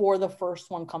before the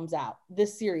first one comes out.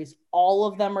 This series, all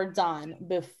of them are done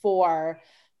before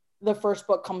the first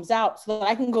book comes out, so that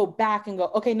I can go back and go,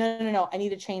 okay, no, I need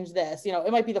to change this. You know,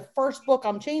 it might be the first book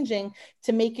I'm changing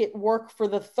to make it work for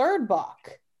the third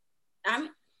book.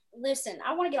 Listen,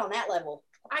 I want to get on that level.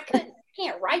 I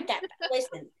can't write that.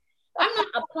 Listen, I'm not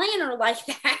a planner like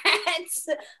that.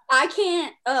 I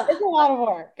can't. It's a lot of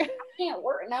work. I can't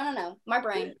work. No. My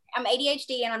brain. I'm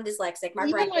ADHD and I'm dyslexic.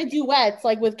 Even my duets,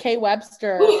 like with Kay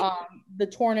Webster, the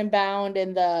Torn and Bound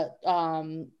and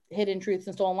the Hidden Truths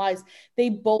and Stolen Lies, they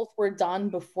both were done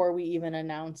before we even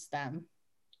announced them.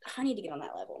 I need to get on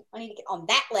that level.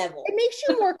 It makes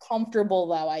you more comfortable,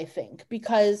 though, I think,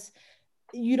 because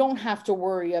you don't have to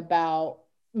worry about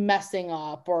messing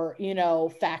up or, you know,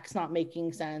 facts not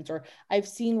making sense. Or I've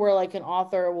seen where like an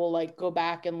author will like go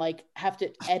back and like have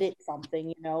to edit something,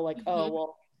 you know, like, oh,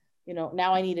 well, you know,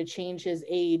 now I need to change his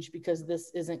age because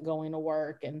this isn't going to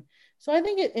work. And so I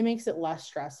think it makes it less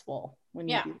stressful when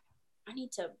you do. I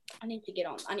need to get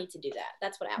on. I need to do that.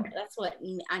 That's what I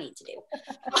need to do.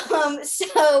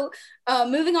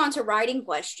 Moving on to writing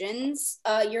questions,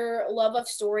 your love of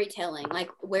storytelling,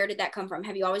 like where did that come from?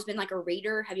 Have you always been like a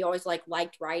reader? Have you always like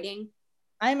liked writing?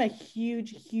 I'm a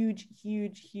huge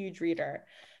reader.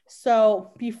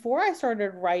 So before I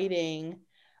started writing,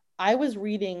 I was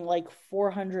reading like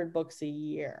 400 books a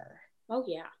year. Oh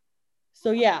yeah.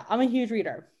 So yeah, I'm a huge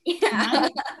reader. Yeah.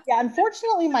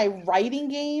 Unfortunately, my writing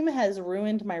game has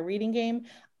ruined my reading game.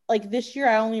 Like this year,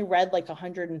 I only read like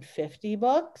 150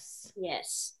 books.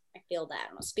 Yes, I feel that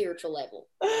on a spiritual level.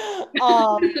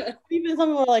 Even some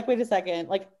people are like, wait a second.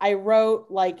 Like I wrote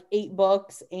like 8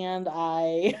 books and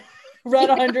I read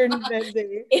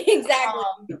 150.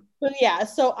 Exactly. But yeah,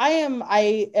 so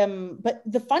I am, but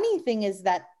the funny thing is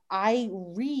that I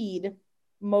read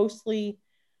mostly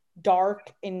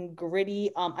dark and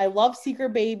gritty. I love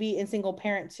Secret Baby and Single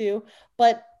Parent too,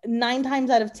 but 9 times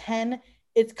out of 10,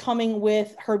 it's coming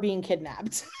with her being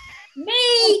kidnapped.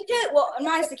 Me too. Well,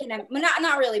 not as a kidnap,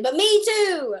 not really, but me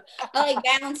too. I like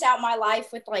balance out my life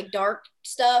with like dark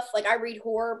stuff. Like I read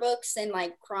horror books and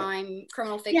like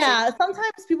criminal fiction. Yeah,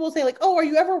 sometimes people say like, "Oh, are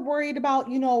you ever worried about,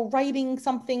 you know, writing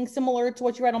something similar to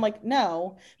what you read?" I'm like,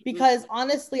 "No," because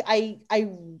honestly, I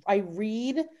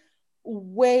read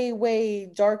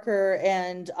way darker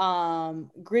and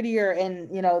grittier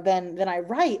and, you know, than I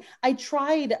write. I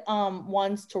tried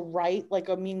once to write like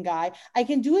a mean guy. I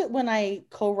can do it when I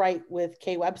co-write with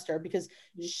Kay Webster because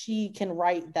she can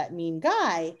write that mean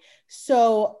guy,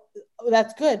 so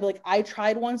that's good. But like I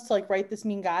tried once to like write this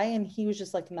mean guy and he was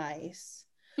just like nice,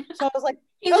 so I was like,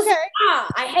 okay,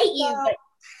 I hate you, but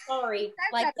sorry.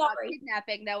 Like sorry.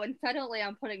 Kidnapping though, and suddenly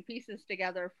I'm putting pieces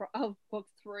together of book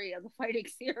 3 of the fighting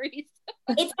series.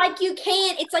 It's like you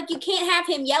can't have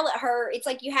him yell at her. It's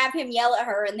like you have him yell at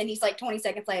her and then he's like 20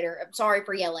 seconds later, I'm sorry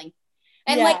for yelling.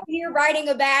 And like when you're writing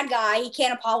a bad guy, he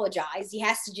can't apologize. He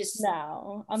has to just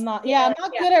no, I'm not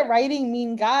good at writing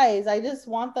mean guys. I just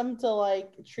want them to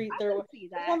like treat I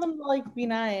want them to like be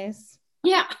nice.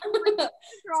 Yeah.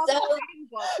 So,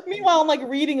 meanwhile, I'm like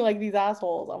reading like these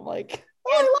assholes. I'm like,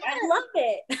 I love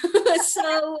it.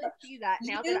 So I see that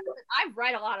now. I've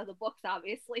read a lot of the books,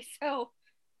 obviously, so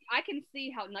I can see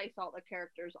how nice all the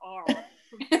characters are.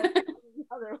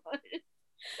 Other ones.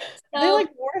 So, they like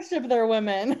worship their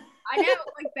women. I know,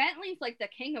 like Bentley's like the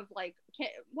king of like,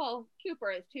 well,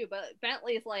 Cooper is too, but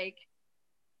Bentley's like,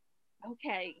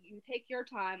 okay, you take your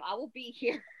time. I will be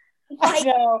here. I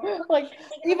know. Like,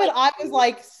 even I was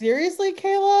like, seriously,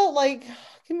 Kayla? Like,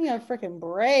 give me a freaking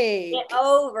break. Get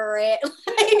over it.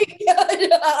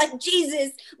 Like,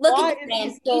 Jesus, look at this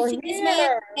man. This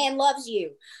man loves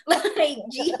you. Like,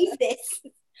 Jesus.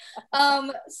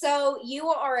 So you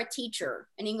are a teacher,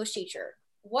 an English teacher.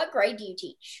 What grade do you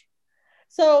teach?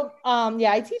 So,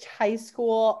 I teach high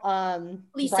school.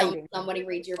 Please somebody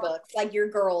reads your books, like your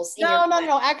girls.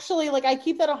 No. Actually, like I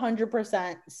keep that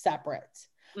 100% separate.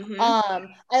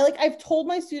 Mm-hmm. I've told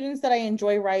my students that I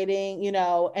enjoy writing, you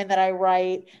know, and that I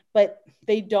write, but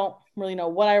they don't really know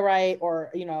what I write,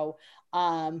 or, you know,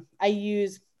 I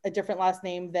use a different last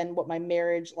name than what my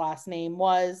marriage last name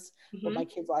was, what my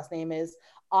kid's last name is.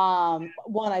 One,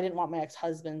 I didn't want my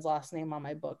ex-husband's last name on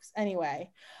my books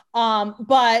anyway.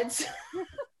 But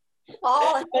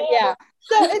yeah,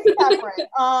 so it's separate.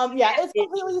 It's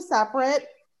completely separate.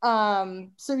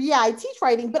 I teach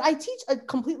writing, but I teach a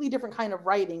completely different kind of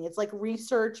writing. It's like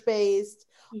research based,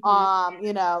 you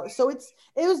know, so it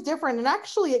was different. And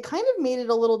actually it kind of made it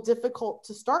a little difficult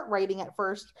to start writing at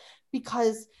first,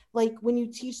 because like when you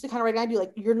teach the kind of writing I do,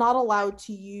 like you're not allowed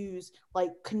to use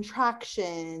like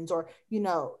contractions or, you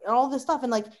know, and all this stuff.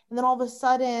 And then all of a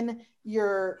sudden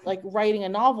you're like writing a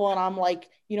novel and I'm like,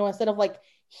 you know, instead of like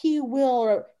he will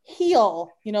or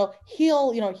he'll, you know,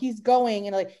 he's going,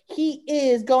 and like he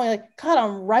is going, like, God,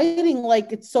 I'm writing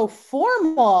like it's so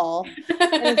formal.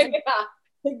 And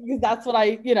it's that's what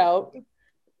I, you know.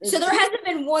 So there hasn't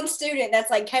been one student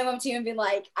that's like came up to you and been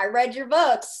like, I read your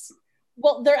books.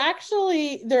 Well,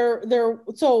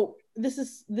 so this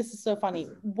is so funny.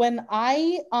 When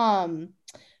I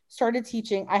started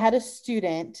teaching, I had a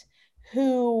student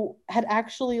who had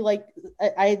actually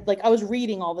I was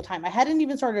reading all the time. I hadn't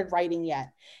even started writing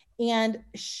yet. And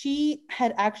she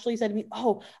had actually said to me,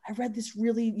 oh, I read this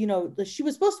really, she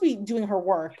was supposed to be doing her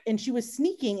work and she was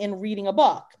sneaking and reading a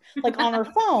book, like on her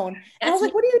phone. And I was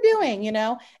like, what are you doing?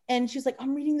 And she's like,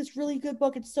 I'm reading this really good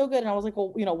book. It's so good. And I was like,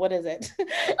 well, what is it?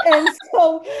 And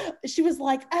so she was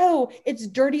like, oh, it's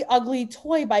Dirty Ugly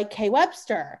Toy by Kay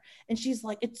Webster. And she's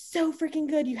like, it's so freaking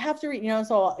good. You have to read,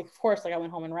 so of course, like I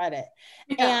went home and read it.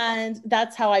 Yeah. And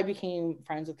that's how I became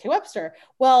friends with Kay Webster.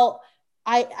 Well,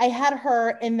 I had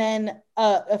her, and then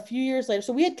a few years later,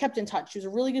 so we had kept in touch. She was a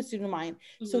really good student of mine.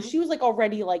 Mm-hmm. So she was like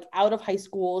already like out of high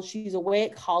school. She's away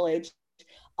at college.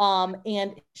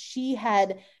 And she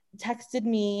had texted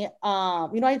me, I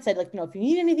had said like, if you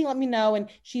need anything, let me know. And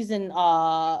she's in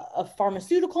a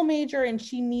pharmaceutical major, and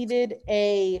she needed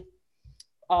a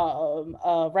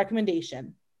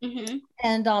recommendation. Mm-hmm.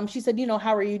 And she said,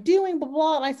 how are you doing? Blah,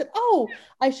 blah. And I said, oh,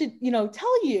 I should,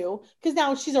 tell you, because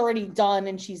now she's already done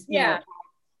and she's,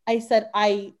 I said,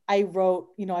 I wrote,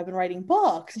 I've been writing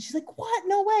books. And she's like, what?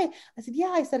 No way. I said, yeah.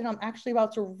 I said, and I'm actually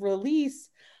about to release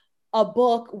a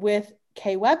book with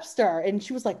Kay Webster. And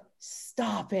she was like,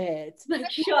 stop it.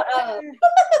 Shut up.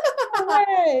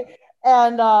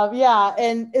 And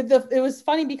and it was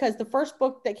funny because the first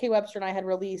book that Kay Webster and I had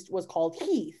released was called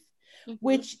Heath, mm-hmm.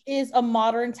 which is a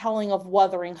modern telling of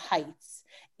Wuthering Heights.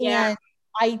 Yeah. And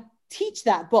I teach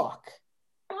that book.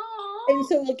 And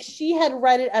so like she had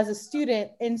read it as a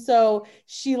student, and so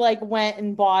she like went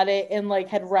and bought it and like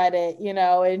had read it,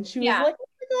 and she was like, oh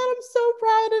my God, I'm so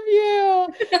proud of you.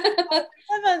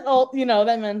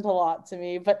 That meant a lot to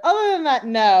me. But other than that,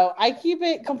 no, I keep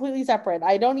it completely separate.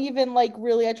 I don't even like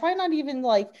really, I try not even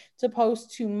like to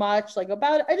post too much like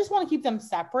about it. I just want to keep them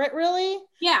separate, really.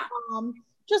 Yeah.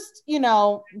 Just,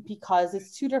 because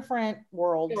it's two different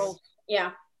worlds.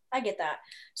 Yeah. I get that.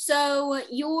 So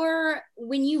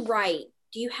when you write,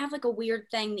 do you have like a weird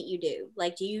thing that you do?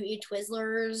 Like, do you eat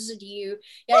Twizzlers? Do you,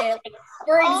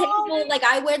 for example, like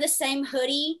I wear the same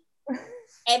hoodie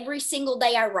every single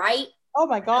day I write. Oh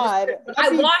my God.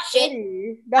 I wash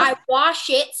it. I wash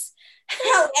it.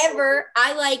 However,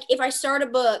 if I start a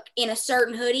book in a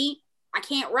certain hoodie, I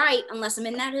can't write unless I'm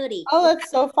in that hoodie. Oh,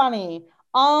 that's so funny.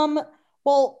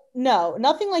 Well, no,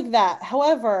 nothing like that.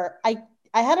 However, I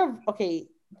had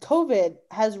COVID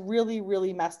has really,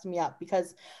 really messed me up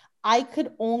because I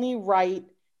could only write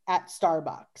at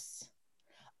Starbucks.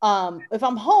 If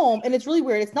I'm home, and it's really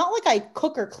weird, it's not like I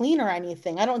cook or clean or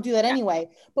anything. I don't do that anyway.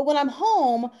 But when I'm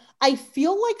home, I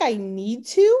feel like I need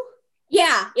to.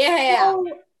 Yeah.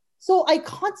 So I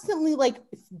constantly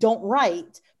don't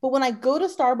write. But when I go to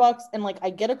Starbucks and I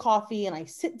get a coffee and I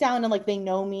sit down and they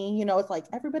know me, it's like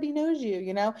everybody knows you,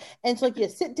 and so you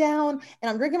sit down and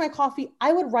I'm drinking my coffee.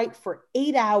 I would write for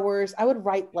 8 hours. I would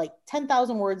write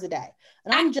 10,000 words a day.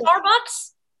 And I'm just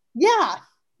Starbucks. Yeah. Oh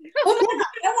my God,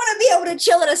 I want to be able to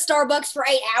chill at a Starbucks for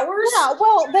 8 hours. Yeah.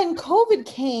 Well, then COVID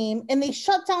came and they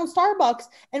shut down Starbucks,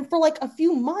 and for a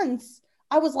few months,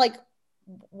 I was like,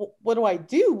 what do I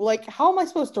do? How am I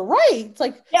supposed to write? It's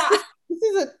this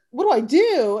isn't, what do I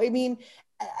do? I mean,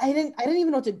 I didn't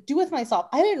even know what to do with myself.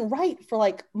 I didn't write for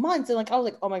months. And I was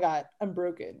like, oh my God, I'm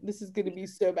broken. This is going to be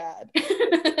so bad.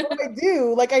 What do I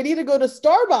do? I need to go to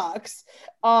Starbucks.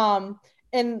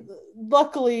 And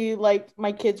luckily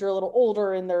my kids are a little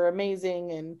older and they're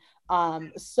amazing.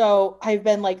 And so I've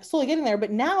been slowly getting there,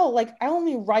 but now I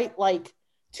only write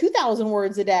 2,000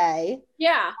 words a day.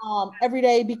 Yeah. Every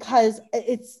day, because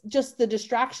it's just the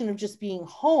distraction of just being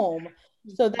home.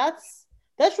 So that's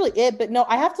really it. But no,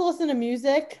 I have to listen to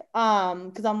music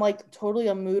because I'm totally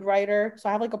a mood writer. So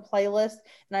I have a playlist,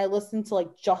 and I listen to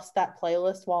just that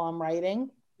playlist while I'm writing.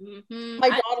 Mm-hmm. My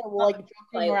daughter will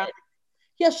joking around.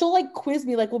 Yeah, she'll quiz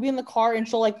me. We'll be in the car and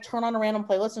she'll turn on a random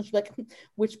playlist and she'll be like,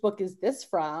 which book is this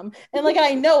from? And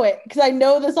I know it because I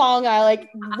know the song. I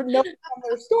know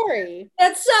their story.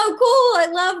 That's so cool. I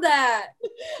love that.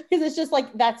 Because it's just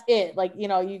that's it.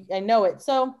 I know it.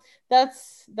 So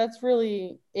that's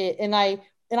really it. And I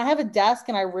have a desk,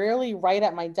 and I rarely write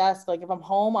at my desk. If I'm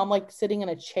home, I'm sitting in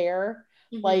a chair,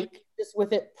 mm-hmm. Just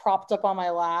with it propped up on my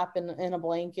lap and in a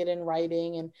blanket and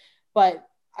writing. But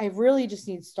I really just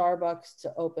need Starbucks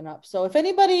to open up. So if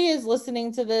anybody is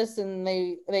listening to this and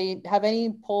they have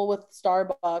any pull with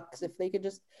Starbucks, if they could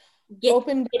just get it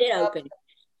open.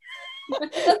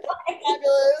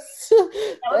 Fabulous.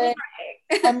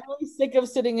 I'm really sick of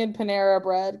sitting in Panera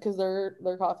Bread because their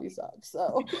coffee sucks.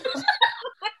 So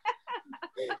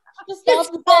just stop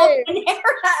the same.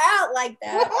 Out like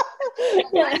that.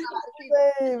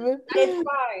 It's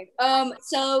fine.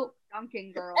 So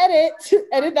Duncan girl. Edit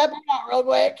that part out real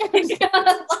quick.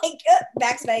 Like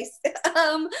backspace.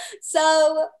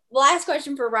 So last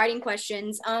question for writing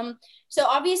questions. So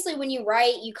obviously when you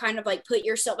write, you kind of like put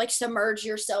yourself, like submerge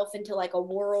yourself into like a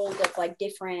world of like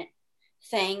different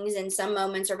things, and some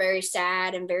moments are very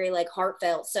sad and very like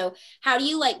heartfelt. So how do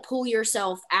you like pull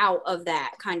yourself out of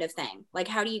that kind of thing? Like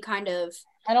how do you kind of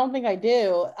I don't think I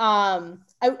do.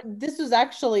 This was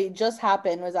actually just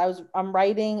happened was I'm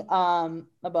writing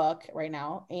a book right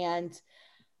now, and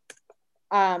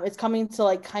it's coming to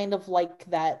like kind of like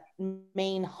that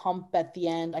main hump at the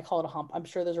end. I call it a hump. I'm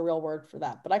sure there's a real word for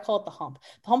that, but I call it the hump.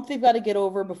 The hump they've got to get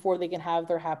over before they can have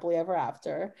their happily ever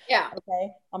after. Yeah.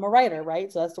 Okay. I'm a writer,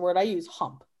 right? So that's the word I use,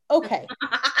 hump. Okay.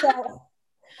 So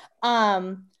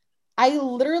I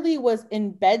literally was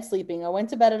in bed sleeping. I went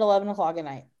to bed at 11 o'clock at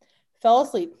night, fell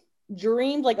asleep,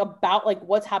 dreamed like about like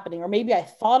what's happening, or maybe I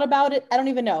thought about it. I don't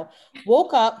even know.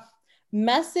 Woke up,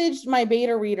 messaged my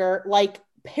beta reader like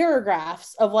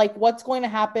paragraphs of like what's going to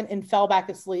happen, and fell back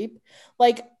asleep.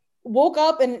 Like woke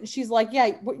up and she's like, yeah,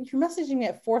 you're messaging me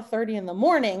at 4:30 in the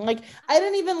morning. Like I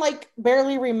didn't even like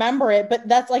barely remember it, but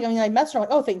that's like, I mean, I messaged her like,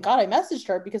 oh, thank God I messaged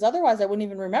her, because otherwise I wouldn't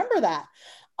even remember that.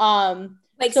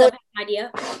 like so some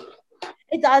idea?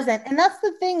 It doesn't. And that's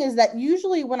the thing, is that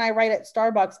usually when I write at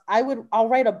Starbucks, I'll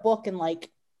write a book in like,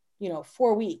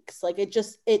 4 weeks. Like it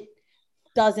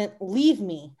doesn't leave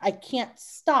me. I can't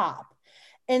stop.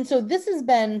 And so this has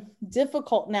been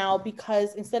difficult now,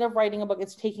 because instead of writing a book,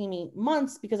 it's taking me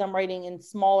months because I'm writing in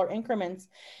smaller increments.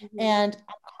 Mm-hmm. And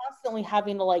I'm constantly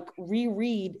having to like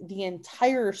reread the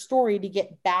entire story to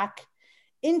get back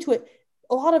into it.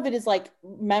 A lot of it is like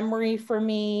memory for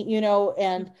me, and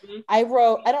mm-hmm. I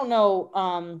don't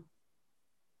know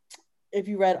if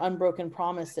you read Unbroken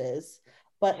Promises,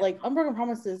 but like Unbroken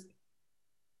Promises,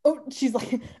 she's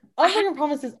like, Unbroken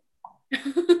Promises.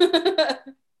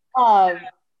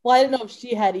 Well, I didn't know if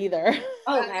she had either.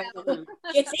 Oh, okay.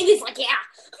 It's like, yeah.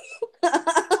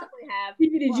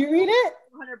 Did you read it?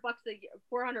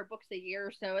 $400 books a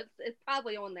year, so it's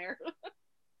probably on there.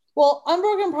 Well,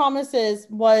 Unbroken Promises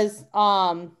was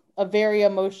a very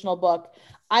emotional book.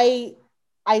 I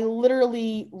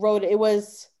literally wrote it. It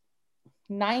was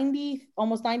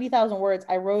almost 90,000 words.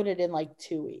 I wrote it in like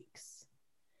 2 weeks.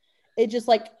 It just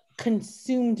like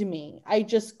consumed me. I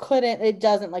just couldn't. It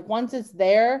doesn't, like, once it's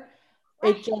there,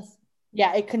 it just,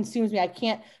 it consumes me. I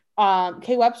can't.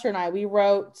 Kay Webster and I, we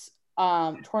wrote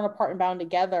Torn Apart and Bound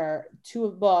Together,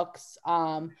 2 books.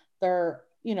 They're,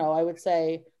 I would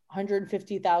say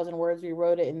 150,000 words. We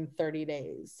wrote it in 30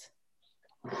 days.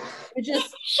 It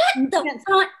just, shut the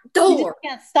front door. You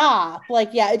can't stop. Like,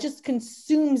 it just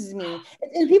consumes me.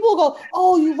 And people go,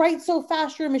 oh, you write so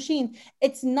fast, you're a machine.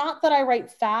 It's not that I write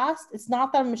fast. It's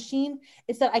not that I'm a machine.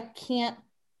 It's that I can't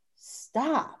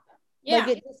stop. Yeah.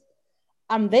 Like, it just,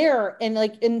 I'm there.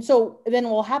 And so then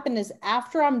what will happen is,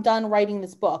 after I'm done writing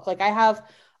this book, like I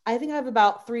think I have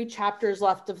about 3 chapters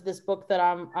left of this book that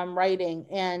I'm writing,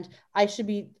 and I should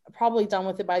be probably done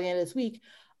with it by the end of this week.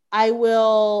 I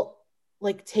will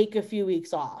like take a few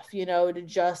weeks off, to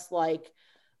just like,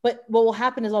 but what will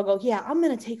happen is I'll go, I'm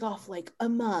going to take off like a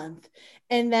month.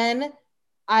 And then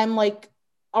I'm like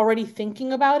already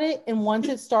thinking about it. And once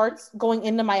it starts going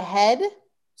into my head,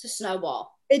 it's a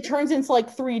snowball. It turns into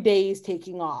like 3 days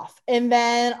taking off. And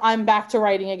then I'm back to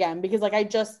writing again, because like, I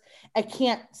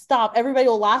can't stop. Everybody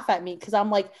will laugh at me because I'm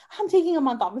like, I'm taking a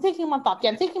month off. I'm taking a month off. Yeah,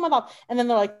 I'm taking a month off. And then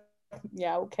they're like,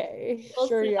 yeah, okay,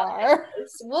 sure you are.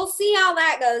 We'll see how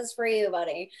that goes for you,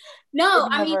 buddy. No,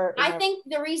 I think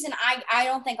the reason I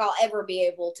don't think I'll ever be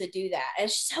able to do that.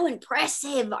 It's so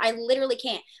impressive. I literally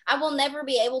can't. I will never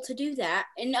be able to do that.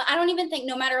 And I don't even think,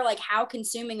 no matter like how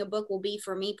consuming a book will be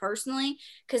for me personally,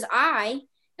 because I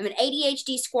am an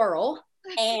ADHD squirrel,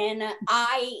 and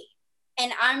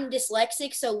I'm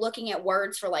dyslexic. So looking at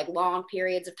words for like long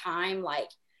periods of time, like,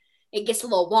 it gets a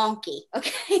little wonky.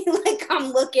 Okay. Like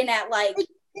I'm looking at like, but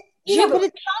it's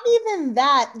not even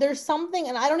that. There's something,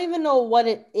 and I don't even know what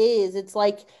it is. It's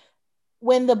like,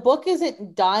 when the book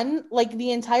isn't done, like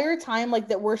the entire time, like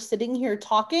that we're sitting here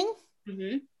talking,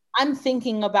 mm-hmm. I'm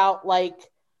thinking about like,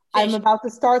 I'm about to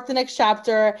start the next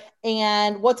chapter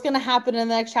and what's going to happen in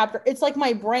the next chapter. It's like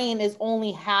my brain is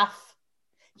only half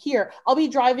here. I'll be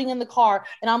driving in the car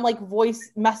and I'm like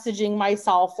voice messaging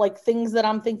myself, like things that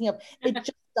I'm thinking of. It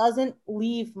just doesn't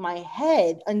leave my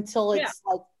head until it's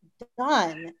like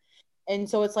done. And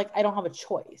so it's like, I don't have a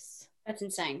choice. That's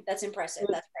insane. That's impressive.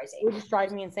 That's crazy. It would just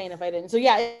drive me insane if I didn't. So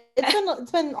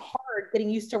it's been hard getting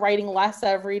used to writing less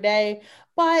every day,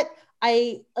 but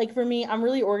for me, I'm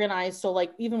really organized. So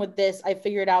like, even with this, I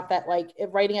figured out that like,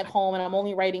 if writing at home and I'm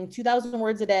only writing 2,000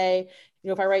 words a day,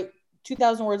 if I write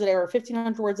 2,000 words a day or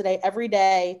 1,500 words a day every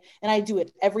day. And I do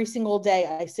it every single day.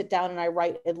 I sit down and I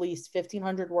write at least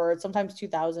 1,500 words, sometimes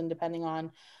 2,000, depending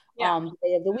on the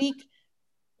day of the week.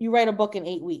 You write a book in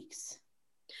 8 weeks.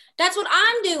 That's what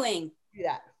I'm doing. Do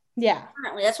that. Yeah.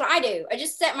 Currently, that's what I do. I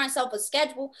just set myself a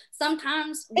schedule.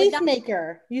 Sometimes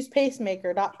Pacemaker. Use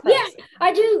pacemaker.press. Yeah,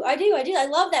 I do. I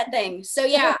love that thing. So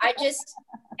yeah,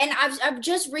 I've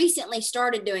just recently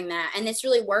started doing that, and this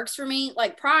really works for me.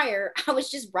 Like prior, I was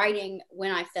just writing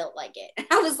when I felt like it.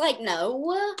 I was like, no,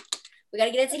 we got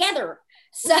to get it together.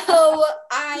 So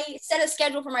I set a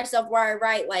schedule for myself where I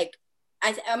write like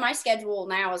my schedule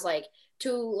now is like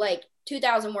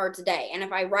 2,000 words a day. And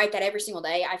if I write that every single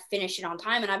day, I finish it on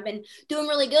time. And I've been doing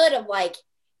really good of like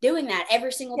doing that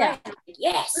every single day. Like,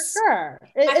 yes. For sure.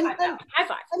 High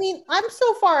five. I mean, I'm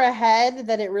so far ahead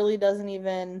that it really doesn't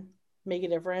even make a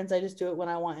difference. I just do it when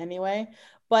I want anyway.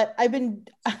 But I've been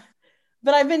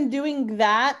doing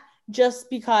that just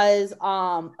because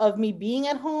of me being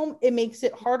at home. It makes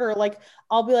it harder. Like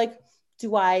I'll be like,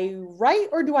 do I write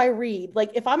or do I read?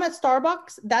 Like if I'm at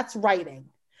Starbucks, that's writing.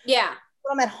 Yeah.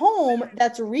 When I'm at home,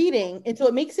 that's reading. And so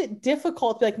it makes it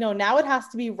difficult to be like, no, now it has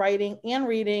to be writing and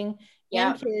reading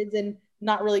and kids and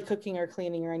not really cooking or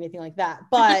cleaning or anything like that.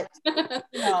 But, the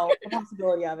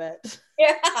possibility of it.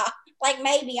 Yeah, like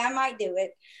maybe I might do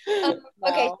it.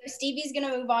 Okay, so Stevie's going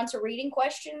to move on to reading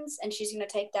questions and she's going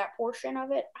to take that portion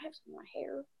of it. I have some more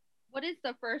hair. What is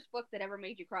the first book that ever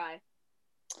made you cry?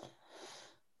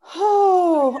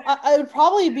 Oh, I would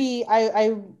probably be,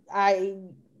 I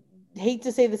hate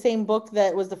to say the same book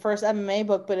that was the first MMA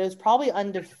book, but it was probably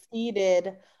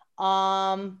Undefeated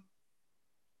by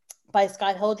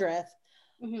Scott Hildreth.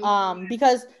 Mm-hmm.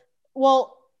 Because,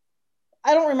 well,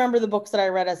 I don't remember the books that I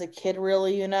read as a kid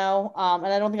really, and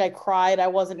I don't think I cried. I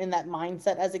wasn't in that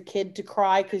mindset as a kid to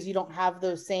cry because you don't have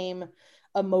those same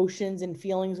emotions and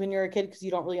feelings when you're a kid because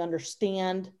you don't really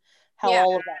understand how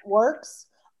all of that works.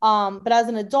 But as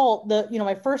an adult,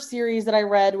 my first series that I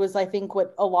read was, I think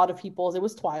what a lot of people's, it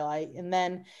was Twilight. And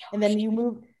then you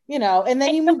moved, and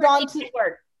then you moved on to,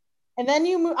 and then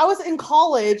I was in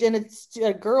college and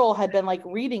a girl had been like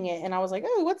reading it and I was like,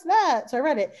 oh, what's that? So I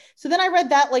read it. So then I read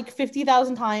that like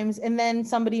 50,000 times. And then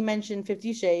somebody mentioned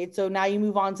 50 Shades. So now you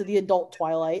move on to the adult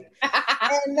Twilight.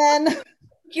 And then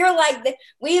you're like,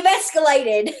 we've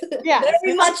escalated. Yeah.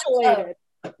 Very much escalated.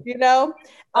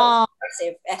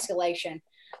 Impressive escalation.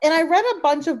 And I read a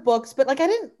bunch of books, but like I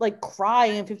didn't like cry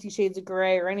in 50 Shades of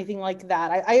Grey or anything like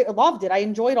that. I loved it. I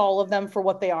enjoyed all of them for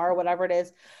what they are, whatever it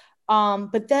is.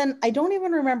 But then I don't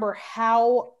even remember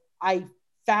how I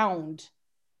found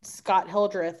Scott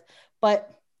Hildreth,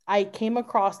 but I came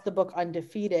across the book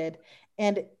Undefeated,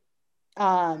 and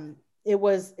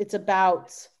it's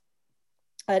about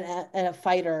a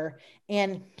fighter,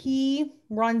 and he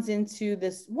runs into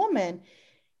this woman.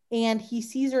 And he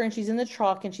sees her and she's in the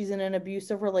truck and she's in an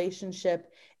abusive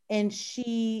relationship and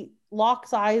she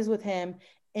locks eyes with him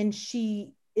and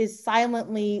she is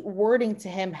silently wording to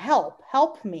him,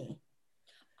 help me.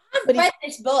 I've read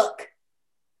this book.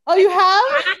 Oh, you have?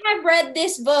 I have read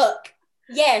this book.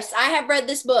 Yes, I have read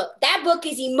this book. That book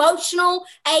is emotional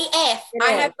AF.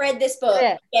 I have read this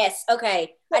book. Yes.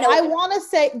 Okay. I want to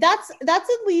say that's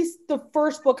at least the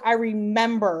first book I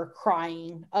remember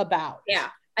crying about. Yeah.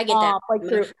 I get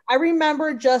that. I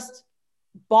remember just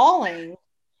bawling.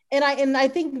 And I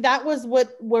think that was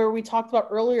where we talked about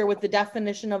earlier with the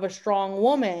definition of a strong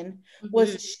woman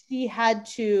was she had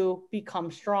to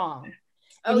become strong.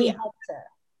 And he helped her.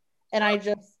 And I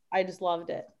just loved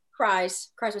it. Cries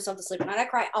myself to sleep at night. I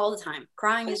cry all the time.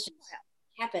 Crying is just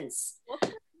happens. Well, we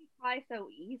cry so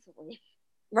easily.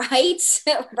 Right?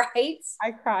 Right?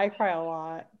 I cry a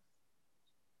lot.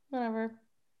 Whatever.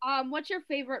 What's your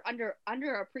favorite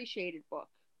underappreciated book?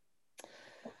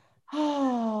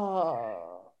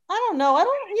 Oh, I don't know.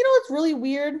 It's really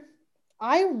weird.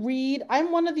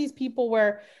 I'm one of these people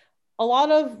where a lot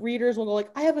of readers will go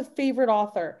like, I have a favorite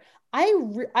author.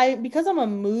 Because I'm a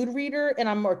mood reader and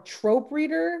I'm a trope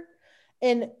reader,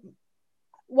 and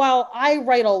while I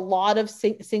write a lot of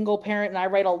single parent and I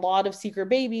write a lot of secret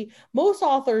baby, most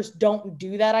authors don't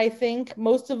do that. I think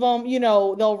most of them,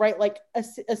 they'll write like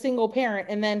a single parent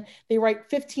and then they write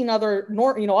 15 other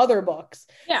books.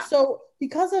 Yeah. So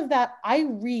because of that, I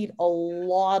read a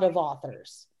lot of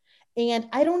authors and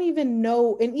I don't even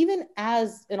know. And even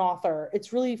as an author,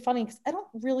 it's really funny because I don't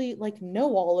really like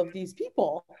know all of these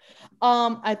people.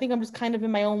 I think I'm just kind of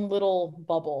in my own little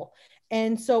bubble.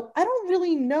 And so I don't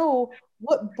really know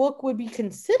what book would be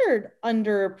considered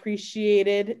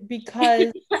underappreciated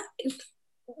because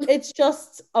it's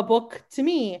just a book to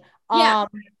me. Yeah.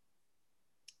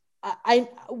 I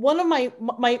one of my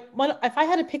one, if I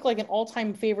had to pick like an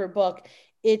all-time favorite book,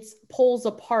 it's Poles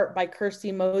Apart by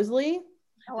Kirstie Mosley.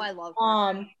 Oh, I love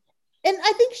her. And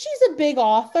I think she's a big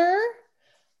author.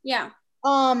 Yeah.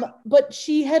 But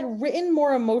she had written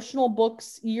more emotional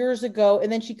books years ago,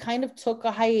 and then she kind of took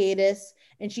a hiatus,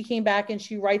 and she came back and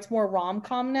she writes more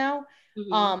rom-com now.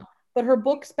 Mhm. But her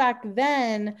books back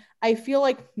then, I feel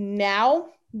like now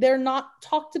they're not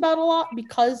talked about a lot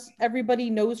because everybody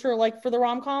knows her like for the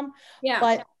rom-com. Yeah.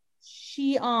 But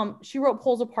she wrote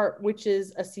Poles Apart, which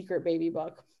is a secret baby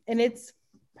book, and it's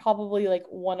probably like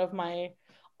one of my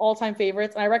all-time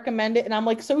favorites, and I recommend it. And I'm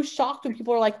like so shocked when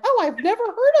people are like, "Oh, I've never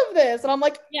heard of this," and I'm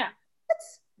like, Yeah.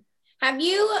 Have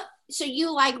you? So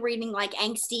you like reading like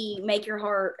angsty, make your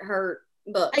heart hurt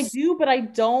books? I do, but I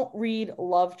don't read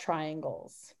love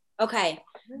triangles. Okay.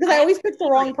 Because I always pick the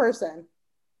wrong person.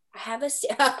 I have a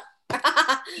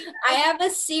I have a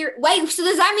series. Wait, so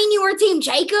does that mean you were Team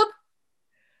Jacob?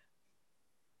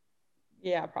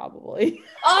 Yeah, probably.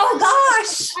 Oh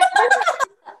gosh.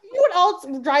 You know what else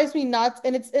drives me nuts?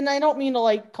 And I don't mean to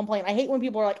like complain. I hate when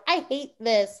people are like, I hate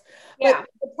this. Yeah. But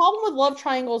the problem with love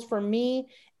triangles for me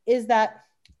is that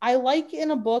I like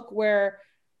in a book where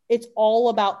it's all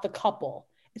about the couple.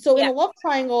 So in a love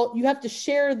triangle, you have to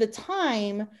share the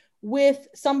time with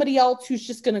somebody else who's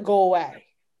just going to go away.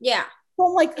 Yeah. So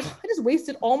I'm like, I just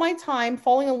wasted all my time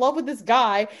falling in love with this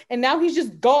guy, and now he's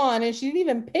just gone, and she didn't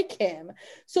even pick him.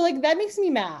 So like that makes me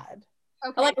mad.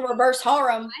 Okay. I like a reverse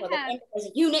harem as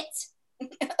a unit.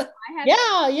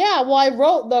 Yeah. Well, I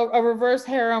wrote a reverse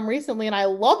harem recently, and I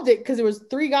loved it because it was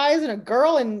 3 guys and a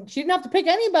girl, and she didn't have to pick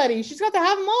anybody. She's got to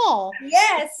have them all.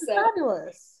 Yes,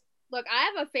 fabulous. Look,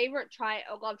 I have a favorite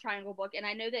love triangle book, and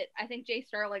I know that I think Jay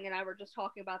Sterling and I were just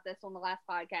talking about this on the last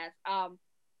podcast.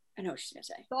 I know what she's gonna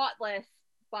say. Thoughtless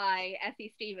by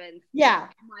Effie Stevens. Yeah.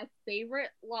 My favorite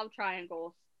love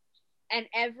triangles, and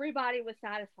everybody was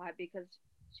satisfied because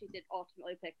she did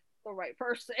ultimately pick the right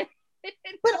person.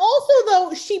 But also,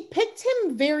 though, she picked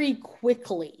him very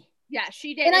quickly. Yeah,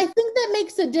 she did. And I think that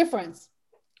makes a difference.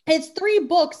 It's 3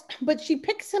 books, but she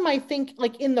picks him, I think,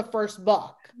 like in the first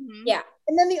book. Mm-hmm. Yeah.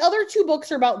 And then the other 2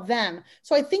 books are about them.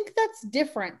 So I think that's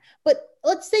different. But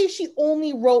let's say she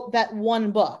only wrote that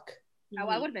one book. Oh,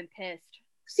 I would have been pissed.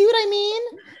 See what I mean?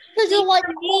 Because you're like,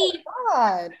 oh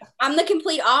God. I'm the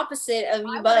complete opposite of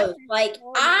you both. Like,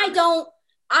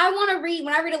 I want to read,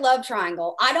 when I read a love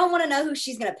triangle, I don't want to know who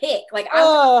she's going to pick. Like, I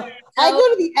go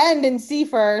to the end and see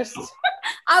first.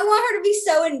 I want her to be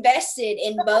so invested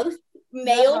in both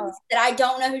males that I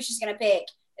don't know who she's going to pick.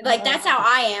 Like, that's how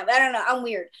I am. I don't know. I'm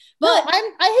weird. But no,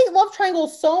 I hate love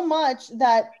triangles so much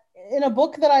that in a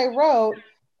book that I wrote,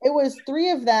 it was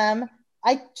 3 of them.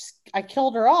 I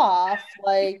killed her off.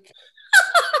 Like,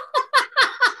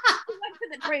 went to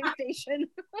the train station.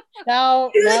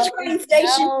 Now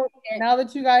the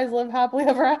 2 guys live happily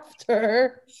ever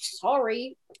after.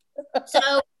 Sorry.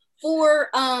 So for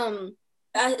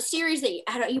a series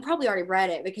that you probably already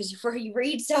read it because you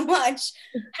read so much.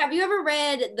 Have you ever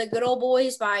read The Good Old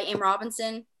Boys by M.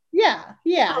 Robinson? Yeah,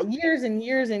 years and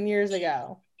years and years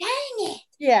ago. Dang it.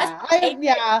 Yeah,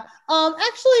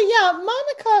 actually,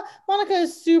 Monica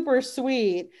is super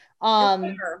sweet.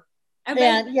 And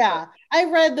yeah, I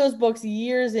read those books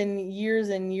years and years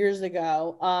and years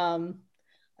ago.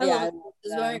 I love it.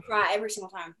 This made me cry every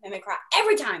single time. They make me cry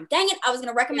every time. Dang it, I was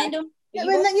gonna recommend them. Yeah, and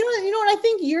then, you know what? I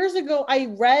think years ago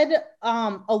I read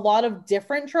a lot of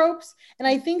different tropes, and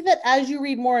I think that as you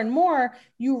read more and more,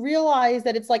 you realize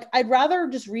that it's like I'd rather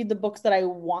just read the books that I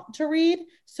want to read.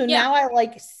 So now I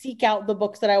like seek out the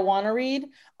books that I want to read,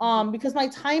 because my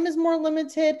time is more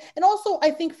limited, and also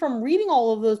I think from reading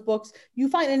all of those books, you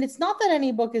find, and it's not that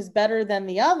any book is better than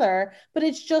the other, but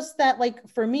it's just that like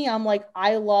for me, I'm like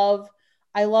I love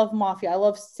Mafia. I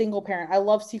love Single Parent. I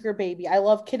love Secret Baby. I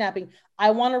love Kidnapping.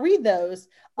 I want to read those.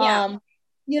 Yeah.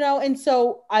 And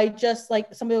so I just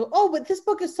like somebody goes, oh, but this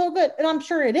book is so good. And I'm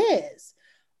sure it is.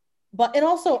 And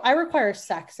also I require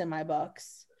sex in my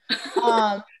books.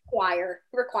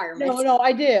 Requirements. No,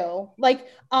 I do. Like,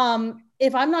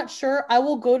 if I'm not sure, I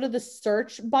will go to the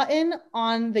search button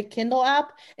on the Kindle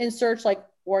app and search like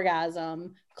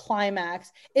orgasm,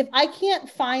 climax. If I can't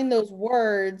find those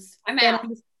words,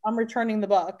 I'm returning the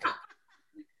book.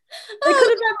 It could have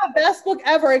been the best book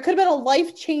ever. It could have been a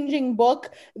life-changing book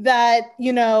that,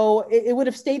 it would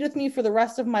have stayed with me for the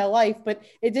rest of my life, but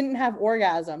it didn't have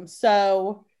orgasm.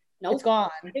 So it's gone.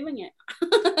 Doing it.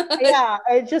 Yeah.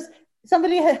 It just,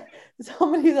 somebody's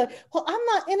like, well, I'm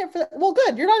not in it for that. Well,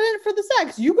 good. You're not in it for the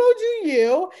sex. You go do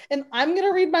you, and I'm going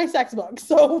to read my sex book.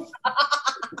 So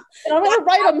and I'm going to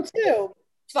write them too.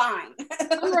 Fine.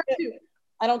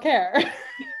 I don't care.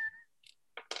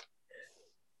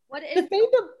 What is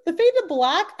the Fade to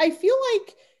Black, I feel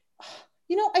like,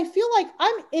 I feel like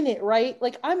I'm in it, right?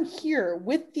 Like I'm here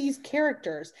with these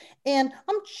characters and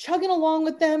I'm chugging along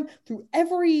with them through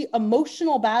every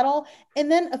emotional battle. And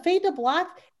then A Fade to Black,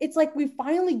 it's like we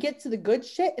finally get to the good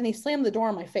shit and they slam the door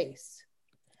in my face.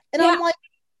 And I'm like,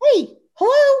 hey,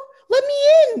 hello, let me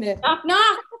in. Knock,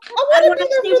 knock. I want to be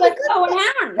there see for the what's good going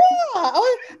stuff. on. Yeah, I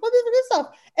want to be there for the good stuff.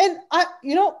 And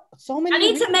so many. I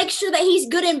need to make sure that he's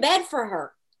good in bed for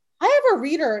her. I have a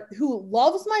reader who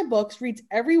loves my books, reads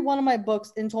every one of my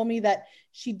books, and told me that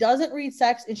she doesn't read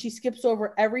sex and she skips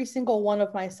over every single one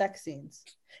of my sex scenes.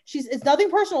 It's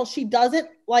nothing personal. She doesn't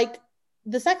like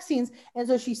the sex scenes, and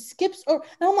so she skips over.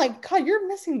 And I'm like, God, you're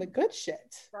missing the good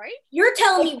shit. right? You're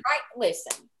telling me, right?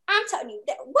 Listen, I'm telling you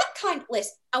that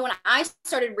when I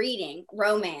started reading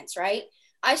romance, right?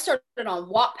 I started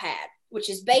on Wattpad, which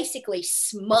is basically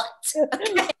smut.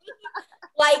 Okay?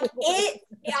 Like it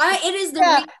is the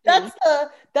reason.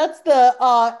 That's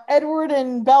the Edward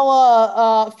and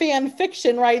Bella fan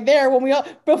fiction right there. When we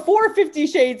before 50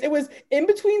 Shades, it was in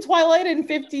between Twilight and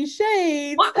 50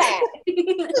 Shades. Wattpad.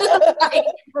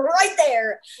 right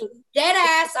there, dead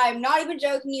ass. I'm not even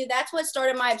joking you. That's what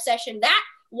started my obsession. That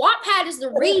Wattpad is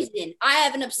the reason I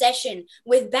have an obsession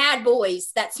with bad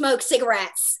boys that smoke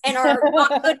cigarettes and are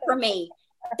not good for me.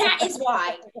 That is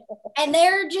why. And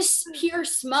they're just pure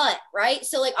smut, right?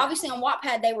 So like obviously on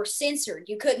Wattpad they were censored.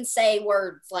 You couldn't say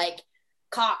words like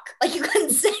cock. Like you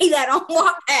couldn't say that on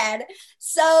Wattpad.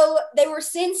 So they were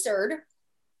censored.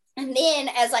 And then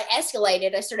as I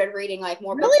escalated, I started reading like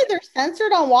more books. Really? They're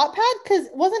censored on Wattpad? Because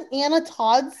wasn't Anna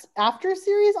Todd's after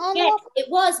series on Yes, Wattpad? it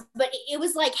was, but it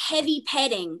was like heavy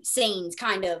petting scenes,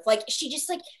 kind of. Like she just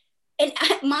like, and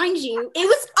mind you, it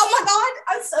was, oh my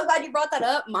God, I'm so glad you brought that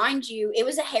up. Mind you, it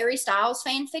was a Harry Styles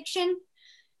fan fiction.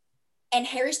 And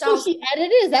Harry Styles. So she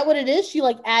edited? Is that what it is? She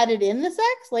like added in the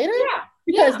sex later? Yeah.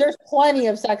 Because there's plenty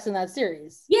of sex in that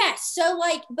series. Yes. So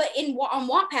like, but on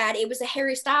Wattpad, it was a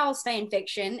Harry Styles fan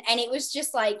fiction, and it was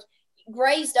just like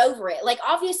grazed over it. Like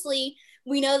obviously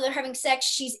we know they're having sex.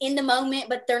 She's in the moment,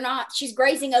 but they're not. She's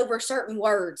grazing over certain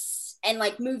words and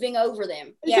like moving over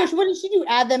them. Yeah. So what did she do?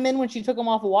 Add them in when she took them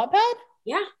off of Wattpad?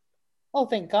 Yeah. Oh,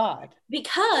 thank God.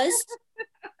 Because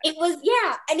it was,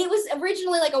 and it was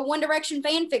originally like a One Direction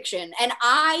fan fiction, and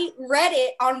I read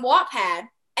it on Wattpad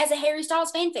as a Harry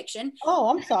Styles fan fiction. Oh,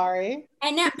 I'm sorry.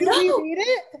 And now, Did you read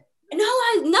it? No,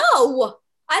 I love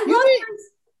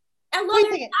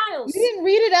Harry Styles. You didn't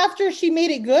read it after she made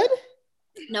it good?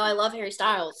 No, I love Harry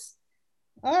Styles.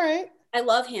 All right. I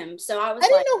love him. So I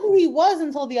didn't know who he was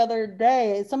until the other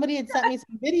day. Somebody had sent me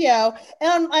some video,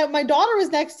 and my daughter was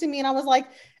next to me, and I was like,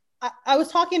 I was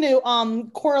talking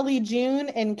to Coralie June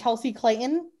and Kelsey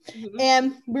Clayton,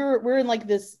 and we're in like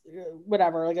this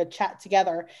whatever, like a chat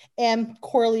together, and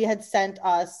Coralie had sent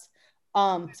us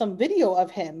some video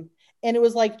of him, and it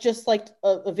was like just like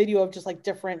a video of just like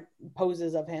different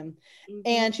poses of him,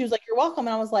 and she was like, "You're welcome,"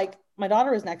 and I was like, my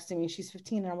daughter was next to me, she's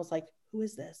 15, and I was like, who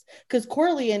is this? Because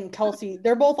Coralie and Kelsey,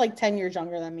 they're both like 10 years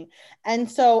younger than me, and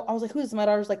so I was like, who is this? My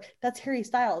daughter was like, that's Harry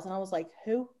Styles, and I was like,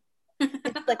 who?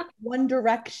 It's like One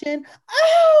Direction.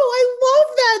 Oh, I love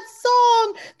that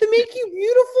song, the Make You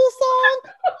Beautiful song.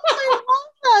 I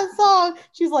love that song.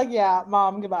 She's like, yeah,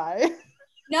 Mom, goodbye.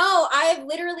 No, I have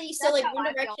literally, so like One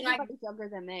Direction, Everybody's younger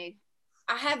than me.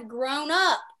 I have grown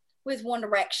up with One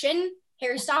Direction.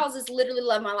 Harry Styles is literally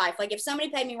love my life. Like if somebody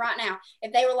paid me right now,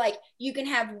 if they were like, you can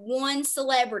have one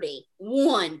celebrity,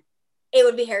 it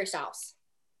would be Harry Styles.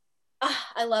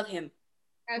 I love him.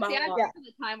 I remember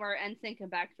the time where NSYNC and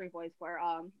Backstreet Boys were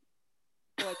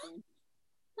boy bands.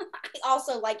 I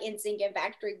also like NSYNC and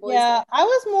Backstreet Boys. Yeah, I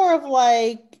was more of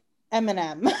like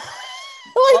Eminem.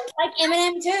 like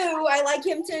Eminem too. I like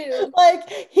him too. Like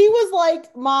he was like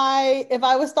if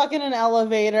I was stuck in an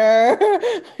elevator,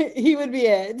 he would be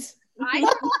it. I grew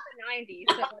up in the 90s,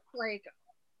 so it's like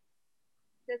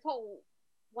this whole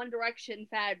One Direction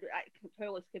fad, I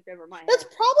totally skipped over my head. That's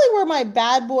probably where my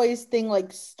Bad Boys thing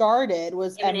like started,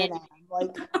 was Eminem.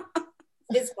 Like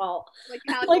his fault.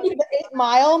 Like the 8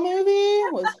 Mile movie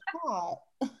was hot.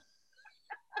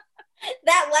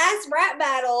 That last rap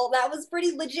battle, that was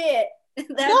pretty legit.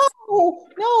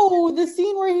 No, the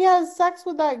scene where he has sex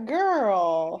with that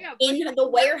girl in the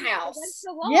warehouse.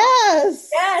 Yes.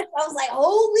 I was like,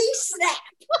 holy snap.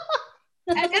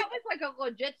 And that was like a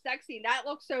legit sex scene. That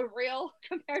looks so real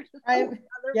compared to other.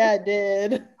 Yeah, it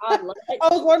did. I love it. I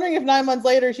was wondering if 9 months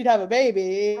later she'd have a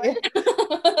baby.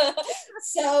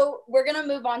 So we're gonna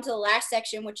move on to the last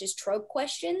section, which is trope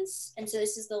questions. And so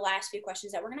this is the last few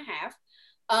questions that we're gonna have.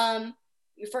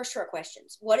 Your first trope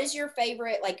questions. What is your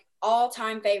favorite, like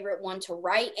all-time favorite one to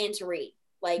write and to read?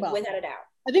 Like without a doubt.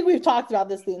 I think we've talked about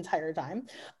this the entire time.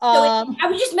 I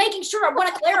was just making sure. I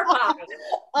want to clarify.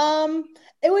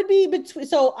 It would be between,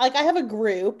 so like I have a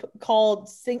group called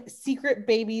Secret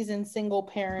Babies and Single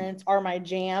Parents Are My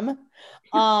Jam.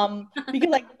 Because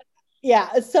like,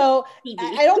 yeah, so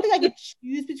I don't think I could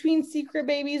choose between secret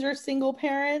babies or single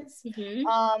parents.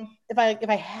 Mm-hmm. If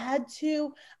I had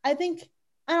to, I think,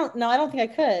 I don't know, I don't think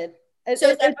I could. So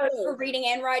is that both for reading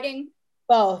and writing?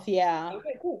 Both, yeah.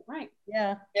 Okay, cool. Right.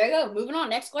 Yeah. There you go. Moving on.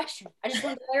 Next question. I just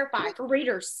wanted to clarify for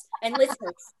readers and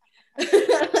listeners.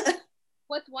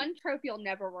 What's one trope you'll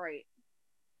never write?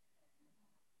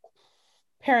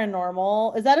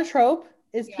 Paranormal. Is that a trope?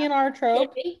 Is PNR a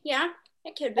trope? Could be. Yeah,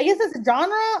 it could be. I guess it's a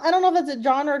genre. I don't know if that's a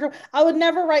genre or trope. I would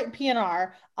never write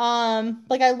PNR.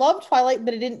 Like I love Twilight,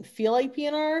 but it didn't feel like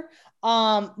PNR.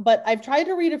 But I've tried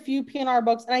to read a few PNR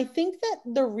books, and I think that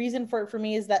the reason for it for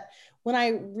me is that when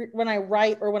I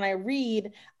write or when I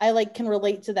read, I like can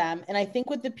relate to them. And I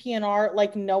think with the PNR,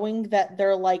 like knowing that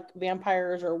they're like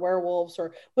vampires or werewolves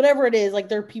or whatever it is, like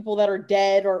they're people that are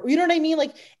dead or you know what I mean?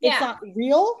 Like it's not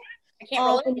real. I can't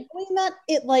relate. And knowing that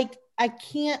it like I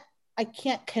can't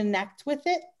connect with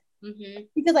it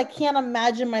because I can't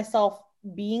imagine myself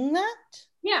being that.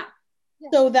 Yeah.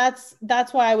 So that's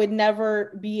why I would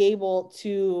never be able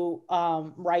to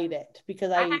write it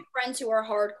because I have friends who are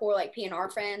hardcore like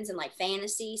PNR fans and like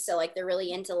fantasy, so like they're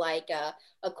really into like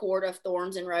a Court of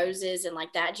Thorns and Roses and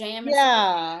like that jam.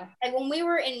 Yeah. Like when we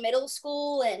were in middle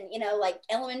school and you know like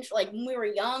elementary, like when we were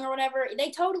young or whatever, they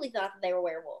totally thought that they were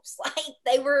werewolves. Like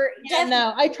they were. Yeah,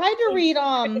 no, I tried to read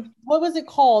what was it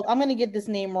called? I'm gonna get this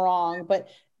name wrong, but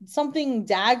something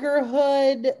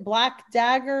Daggerhood, Black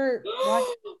Dagger.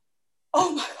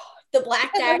 Oh my god, the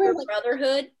Black Dagger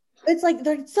Brotherhood. It's like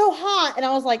they're so hot, and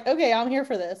I was like, okay, I'm here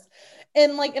for this.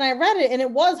 And like, and I read it, and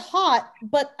it was hot,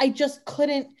 but I just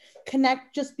couldn't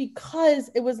connect just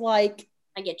because it was like.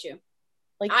 I get you.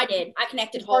 Like I did. I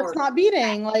connected hard. Heart's not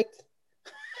beating. Like.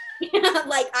 Yeah,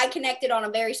 like I connected on a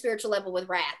very spiritual level with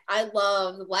Wrath. I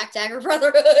love the Black Dagger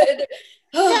Brotherhood.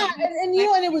 Yeah, and you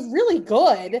know, and it was really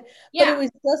good. Yeah. But it was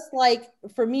just like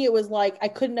for me, it was like I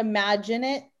couldn't imagine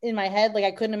it in my head. Like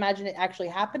I couldn't imagine it actually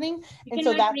happening. And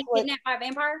so that's what kidnapped by a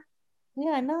vampire.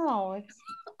 Yeah, I know.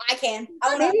 I can.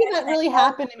 Maybe if that really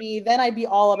happened to me, then I'd be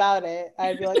all about it.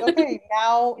 I'd be like, okay,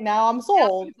 now I'm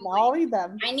sold. Now I'll read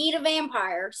them. I need a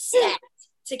vampire stat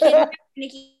to kidnap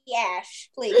Nikki Ash,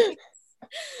 please.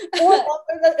 Or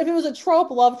if it was a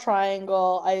trope love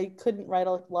triangle, I couldn't write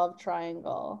a love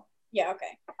triangle. Yeah,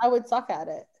 okay. I would suck at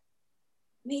it.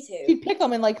 Me too. You'd pick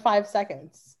them in like 5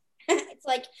 seconds. It's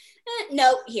like,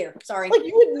 no, here, sorry. Like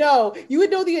you would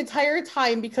know the entire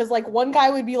time because like one guy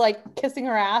would be like kissing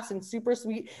her ass and super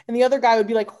sweet, and the other guy would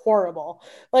be like horrible.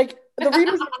 Like the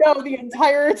readers would know the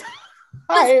entire time.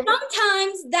 But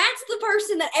sometimes that's the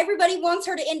person that everybody wants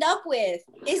her to end up with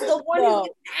is the one who's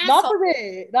an asshole.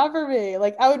 Not for me.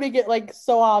 Like I would make it like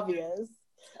so obvious.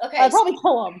 Okay. I'd probably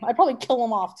kill him. I'd probably kill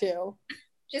him off too.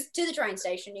 Just to the train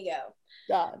station you go.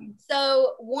 Done.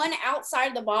 So one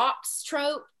outside the box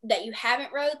trope that you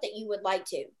haven't wrote that you would like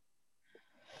to.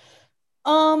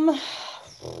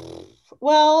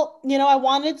 Well, you know, I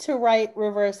wanted to write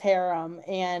reverse harem,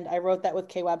 and I wrote that with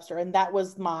Kay Webster, and that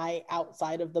was my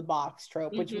outside of the box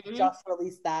trope, which we just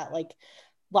released that like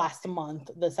last month,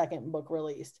 the second book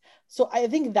released. So I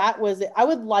think that was it. I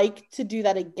would like to do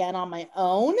that again on my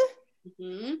own.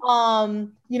 You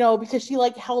know, because she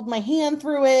like held my hand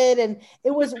through it, and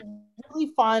it was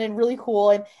really fun and really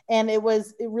cool, and it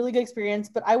was a really good experience.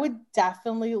 But I would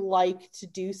definitely like to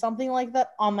do something like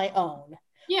that on my own.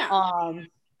 Yeah.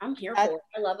 I'm here for it.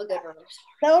 I love a good reverse.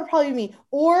 That would probably be me.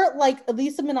 Or like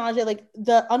Lisa Menage, like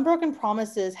the Unbroken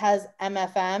Promises has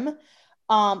MFM,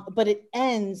 but it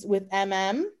ends with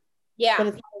MM. Yeah. But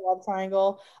it's not a love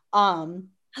triangle. I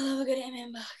love a good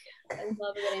MM book. I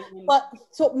love a good MM book. But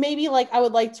so maybe like I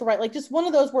would like to write like just one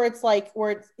of those where it's like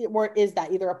where it is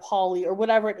that either a poly or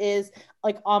whatever it is,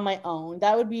 like on my own.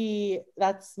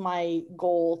 That's my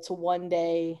goal to one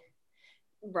day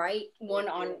write one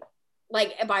on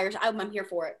like buyers. I'm here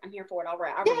for it. I'm here for it. I'll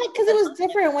write. Yeah, because it was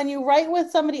different when you write with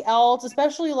somebody else,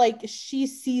 especially like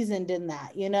she's seasoned in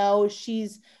that, you know,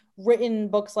 she's written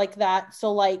books like that.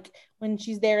 So like when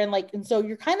she's there and so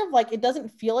you're kind of like, it doesn't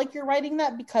feel like you're writing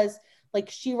that because like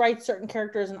she writes certain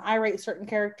characters and I write certain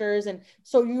characters. And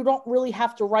so you don't really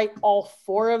have to write all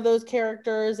 4 of those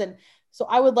characters. And so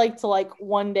I would like to like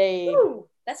one day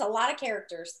That's a lot of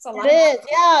characters. It's a lot. It is.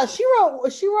 Yeah,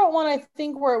 she wrote one, I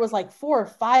think, where it was like 4 or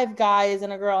 5 guys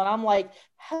and a girl, and I'm like,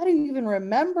 how do you even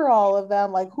remember all of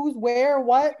them? Like, who's where,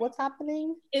 what's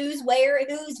happening? Who's where,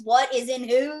 who's what is in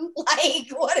who? Like,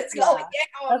 what is going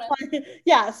down?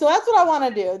 Yeah, so that's what I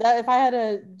want to do. That if I had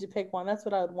to pick one, that's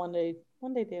what I would one day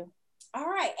do. All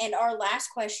right, and our last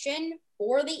question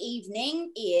for the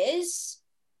evening is: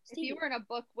 if you were in a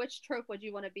book, which trope would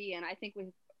you want to be in? I think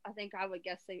I would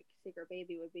guess Secret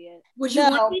Baby would be it. Would you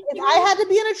want to be if I had to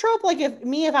be in a trope, like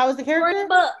if I was the character?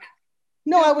 Book.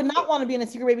 No, I would not want to be in a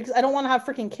Secret Baby because I don't want to have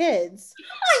freaking kids.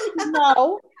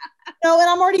 No, and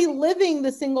I'm already living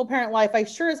the single parent life. I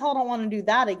sure as hell don't want to do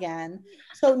that again.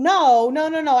 So no.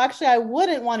 Actually, I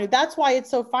wouldn't want to. That's why it's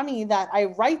so funny that I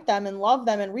write them and love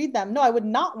them and read them. No, I would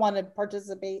not want to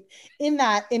participate in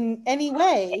that in any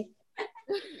way.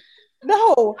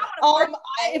 No.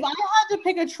 If I had to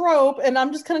pick a trope, and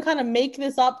I'm just gonna kind of make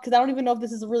this up because I don't even know if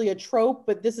this is really a trope,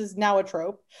 but this is now a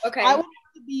trope. Okay. I would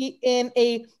have to be in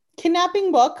a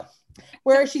kidnapping book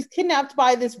where she's kidnapped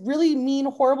by this really mean,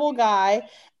 horrible guy,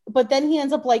 but then he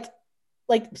ends up like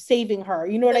saving her.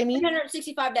 You know what I mean?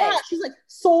 365 days. Yeah, she's like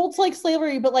sold to like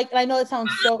slavery, but like, and I know it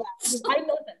sounds so bad. I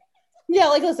know that. Yeah,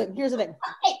 like listen, here's the thing.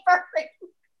 Okay, perfect.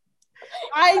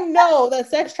 I know that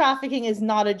sex trafficking is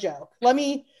not a joke. Let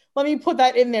me put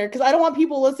that in there because I don't want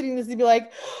people listening to this to be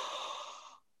like,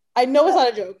 I know it's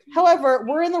not a joke. However,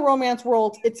 we're in the romance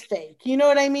world. It's fake. You know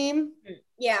what I mean?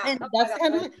 Yeah. And that's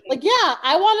kind of like, yeah,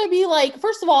 I want to be like,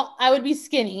 first of all, I would be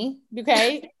skinny.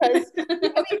 Okay. Because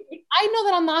I know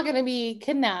that I'm not going to be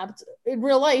kidnapped in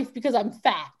real life because I'm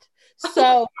fat.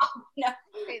 So no. I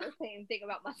say the same thing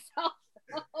about myself.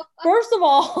 first of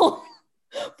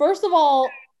all,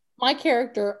 my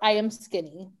character, I am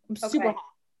skinny. I'm super hot.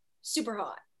 Super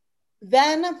hot.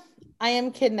 Then I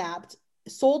am kidnapped,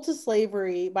 sold to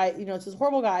slavery by, it's this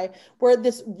horrible guy where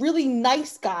this really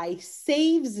nice guy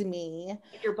saves me.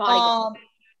 Your body.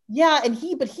 Yeah, and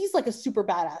he's like a super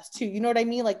badass too. You know what I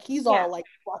mean? Like he's all like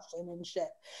Russian and shit.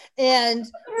 And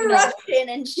Russian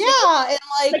and shit. Yeah, and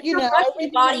like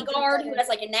Russian bodyguard who has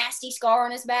like a nasty scar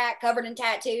on his back, covered in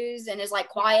tattoos, and is like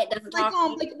quiet, doesn't talk.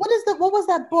 Like what was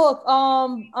that book?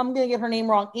 I'm gonna get her name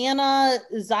wrong. Anna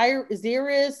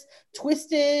Zaris,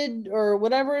 Twisted or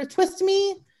whatever. Twist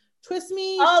Me.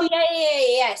 Oh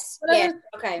yes.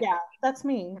 Okay. Yeah, that's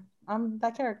me. I'm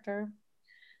that character.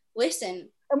 Listen,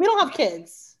 and we don't have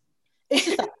kids. It's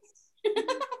just us.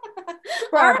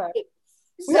 Forever. Right.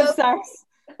 We have sex,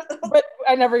 but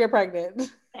I never get pregnant.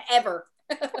 Ever.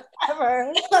 So,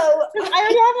 I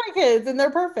already have my kids and they're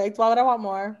perfect. Why would I want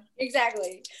more?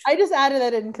 Exactly. I just added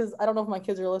that in because I don't know if my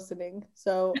kids are listening.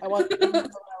 So I want them to know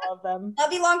I love them.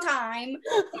 Love you long time.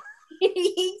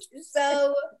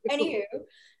 So, anywho,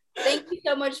 thank you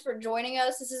so much for joining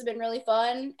us. This has been really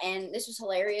fun and this was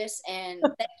hilarious. And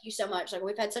thank you so much. Like,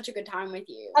 we've had such a good time with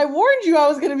you. I warned you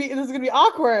this was gonna be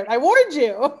awkward. I warned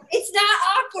you. It's not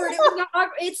awkward. It was not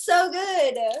awkward. It's so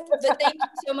good. But thank you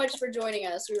so much for joining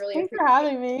us. We really appreciate it. Thanks for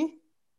having me.